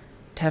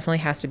definitely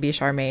has to be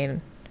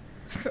Charmaine.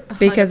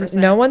 Because 100%.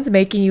 no one's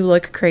making you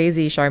look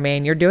crazy,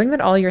 Charmaine. You're doing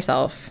that all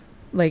yourself.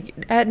 Like,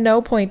 at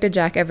no point did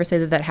Jack ever say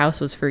that that house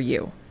was for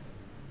you.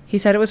 He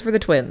said it was for the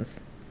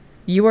twins.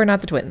 You are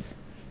not the twins.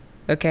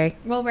 Okay?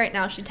 Well, right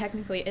now she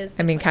technically is.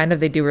 I mean, kind of,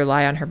 they do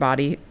rely on her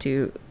body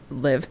to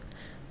live.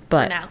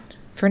 But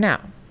for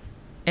now.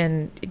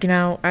 And, you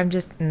know, I'm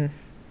just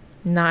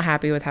not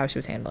happy with how she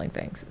was handling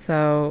things.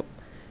 So,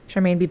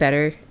 Charmaine, be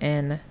better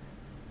in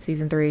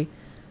season 3.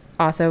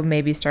 Also,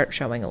 maybe start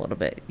showing a little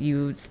bit.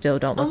 You still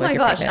don't look like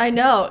you're pregnant. I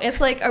know.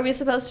 It's like, are we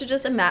supposed to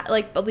just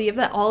believe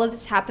that all of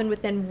this happened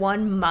within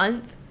 1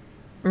 month?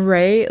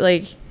 Right?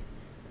 Like,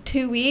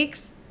 2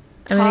 weeks?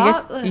 I mean, I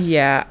guess,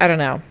 yeah, I don't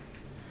know.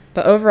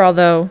 But overall,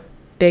 though,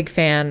 big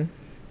fan.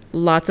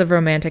 Lots of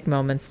romantic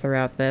moments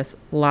throughout this.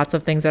 Lots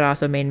of things that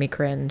also made me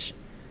cringe.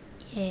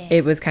 Yeah.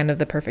 It was kind of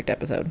the perfect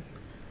episode.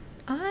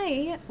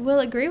 I will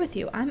agree with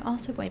you. I'm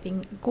also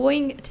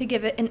going to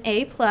give it an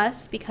A+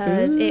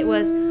 because it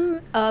was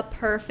a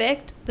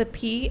perfect. The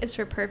P is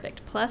for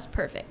perfect plus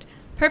perfect.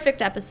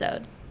 Perfect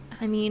episode.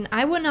 I mean,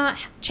 I would not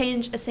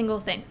change a single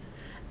thing.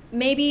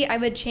 Maybe I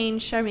would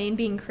change Charmaine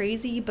being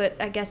crazy, but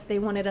I guess they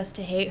wanted us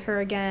to hate her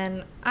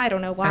again. I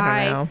don't know why,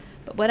 I don't know.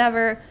 but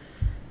whatever.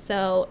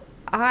 So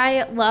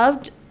I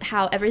loved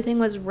how everything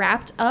was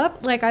wrapped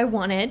up like I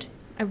wanted.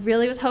 I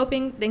really was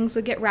hoping things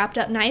would get wrapped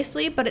up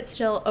nicely, but it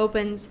still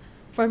opens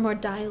for more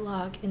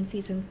dialogue in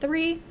season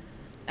 3.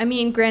 I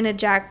mean, granted,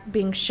 Jack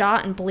being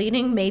shot and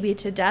bleeding, maybe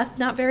to death,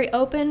 not very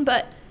open,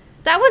 but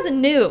that wasn't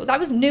new. That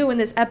was new in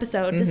this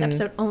episode, this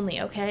episode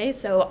only, okay?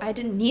 So I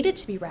didn't need it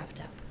to be wrapped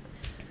up.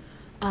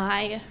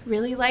 I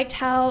really liked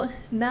how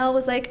Mel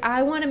was like,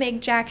 I want to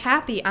make Jack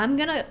happy. I'm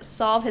going to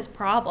solve his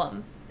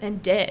problem,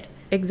 and did.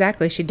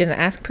 Exactly. She didn't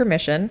ask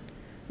permission.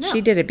 No.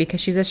 She did it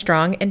because she's a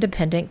strong,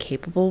 independent,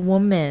 capable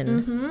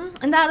woman.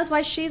 Mm-hmm. And that is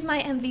why she's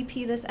my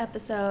MVP this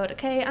episode,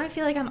 okay? I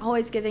feel like I'm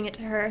always giving it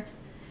to her,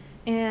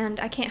 and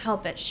I can't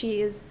help it.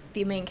 She is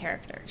the main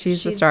character.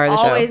 She's the star of the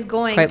show. Always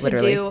going quite to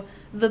literally. do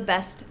the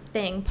best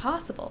thing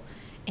possible.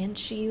 And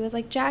she was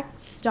like, Jack,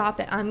 stop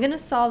it. I'm going to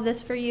solve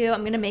this for you.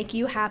 I'm going to make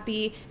you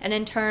happy. And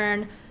in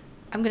turn,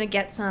 I'm going to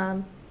get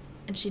some.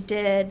 And she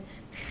did.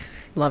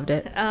 Loved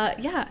it.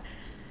 Yeah.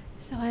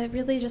 So I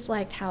really just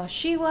liked how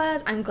she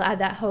was. I'm glad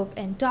that Hope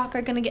and Doc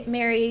are going to get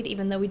married,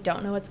 even though we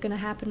don't know what's going to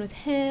happen with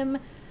him.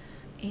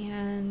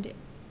 And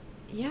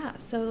yeah,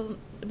 so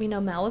we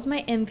know Mel was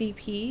my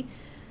MVP.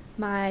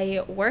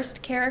 My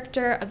worst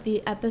character of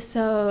the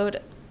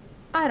episode,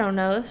 I don't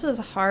know. This was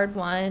a hard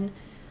one.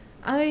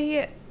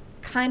 I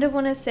kind of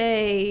want to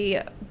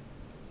say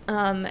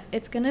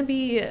it's going to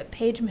be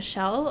Paige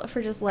Michelle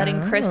for just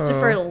letting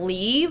Christopher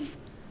leave.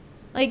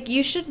 Like,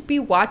 you should be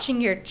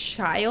watching your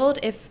child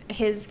if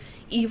his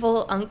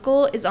evil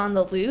uncle is on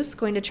the loose,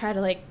 going to try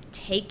to, like,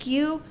 take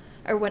you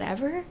or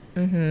whatever.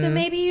 So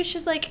maybe you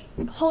should, like,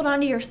 hold on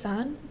to your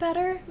son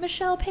better,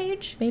 Michelle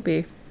Paige.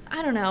 Maybe.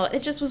 I don't know. It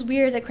just was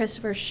weird that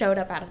Christopher showed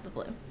up out of the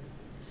blue.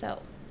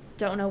 So,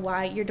 don't know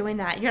why you're doing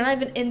that. You're not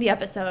even in the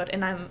episode,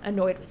 and I'm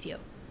annoyed with you.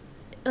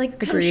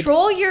 Like, Agreed.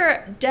 Control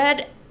your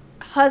dead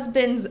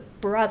husband's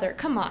brother.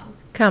 Come on.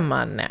 Come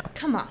on now.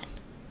 Come on.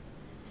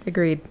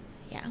 Agreed.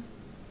 Yeah.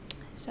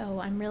 So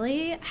I'm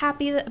really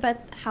happy about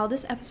how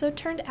this episode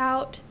turned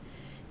out,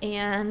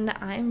 and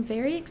I'm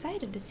very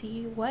excited to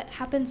see what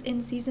happens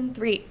in season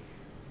 3.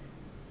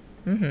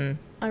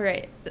 All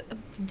right.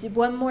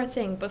 One more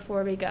thing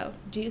before we go.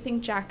 Do you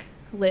think Jack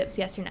lives,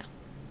 yes or no?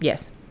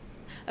 Yes.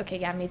 Okay,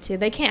 yeah, me too.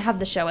 They can't have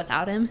the show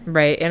without him.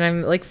 Right, and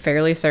I'm, like,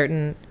 fairly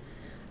certain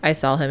I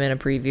saw him in a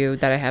preview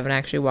that I haven't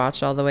actually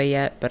watched all the way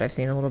yet, but I've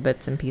seen a little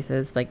bits and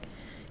pieces. Like,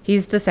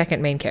 he's the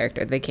second main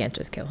character. They can't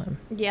just kill him.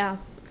 Yeah.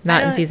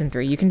 Not in season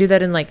 3. You can do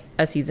that in like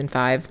a season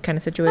 5 kind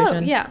of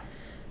situation. Oh, yeah.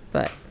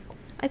 But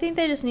I think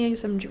they just needed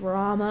some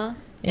drama.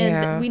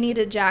 And we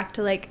needed Jack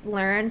to like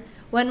learn.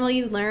 When will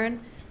you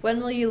learn?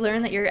 When will you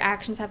learn that your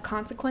actions have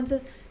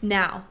consequences?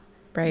 Now.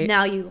 Right.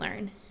 Now you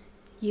learn.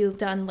 You've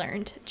done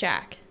learned,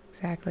 Jack.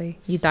 Exactly.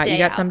 You thought you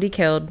got somebody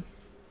killed.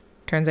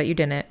 Turns out you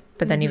didn't.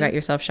 But then you got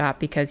yourself shot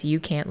because you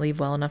can't leave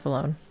well enough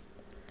alone.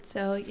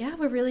 So, yeah,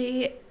 we're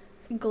really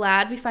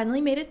glad we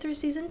finally made it through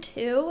season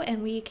 2.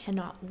 And we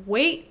cannot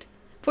wait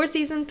for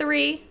season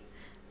 3.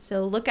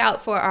 So look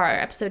out for our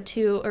episode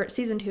 2 or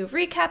season 2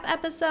 recap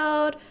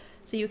episode.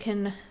 So you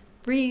can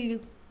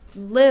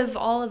relive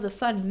all of the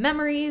fun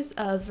memories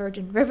of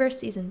Virgin River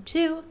season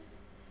 2.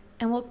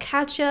 And we'll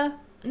catch you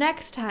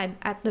next time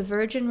at the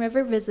Virgin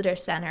River Visitor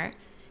Center.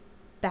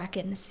 Back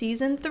in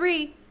season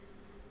 3.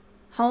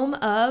 Home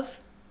of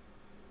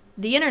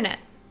the internet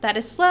that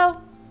is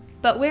slow,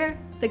 but where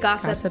the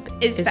gossip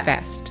is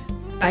fast.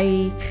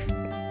 Bye.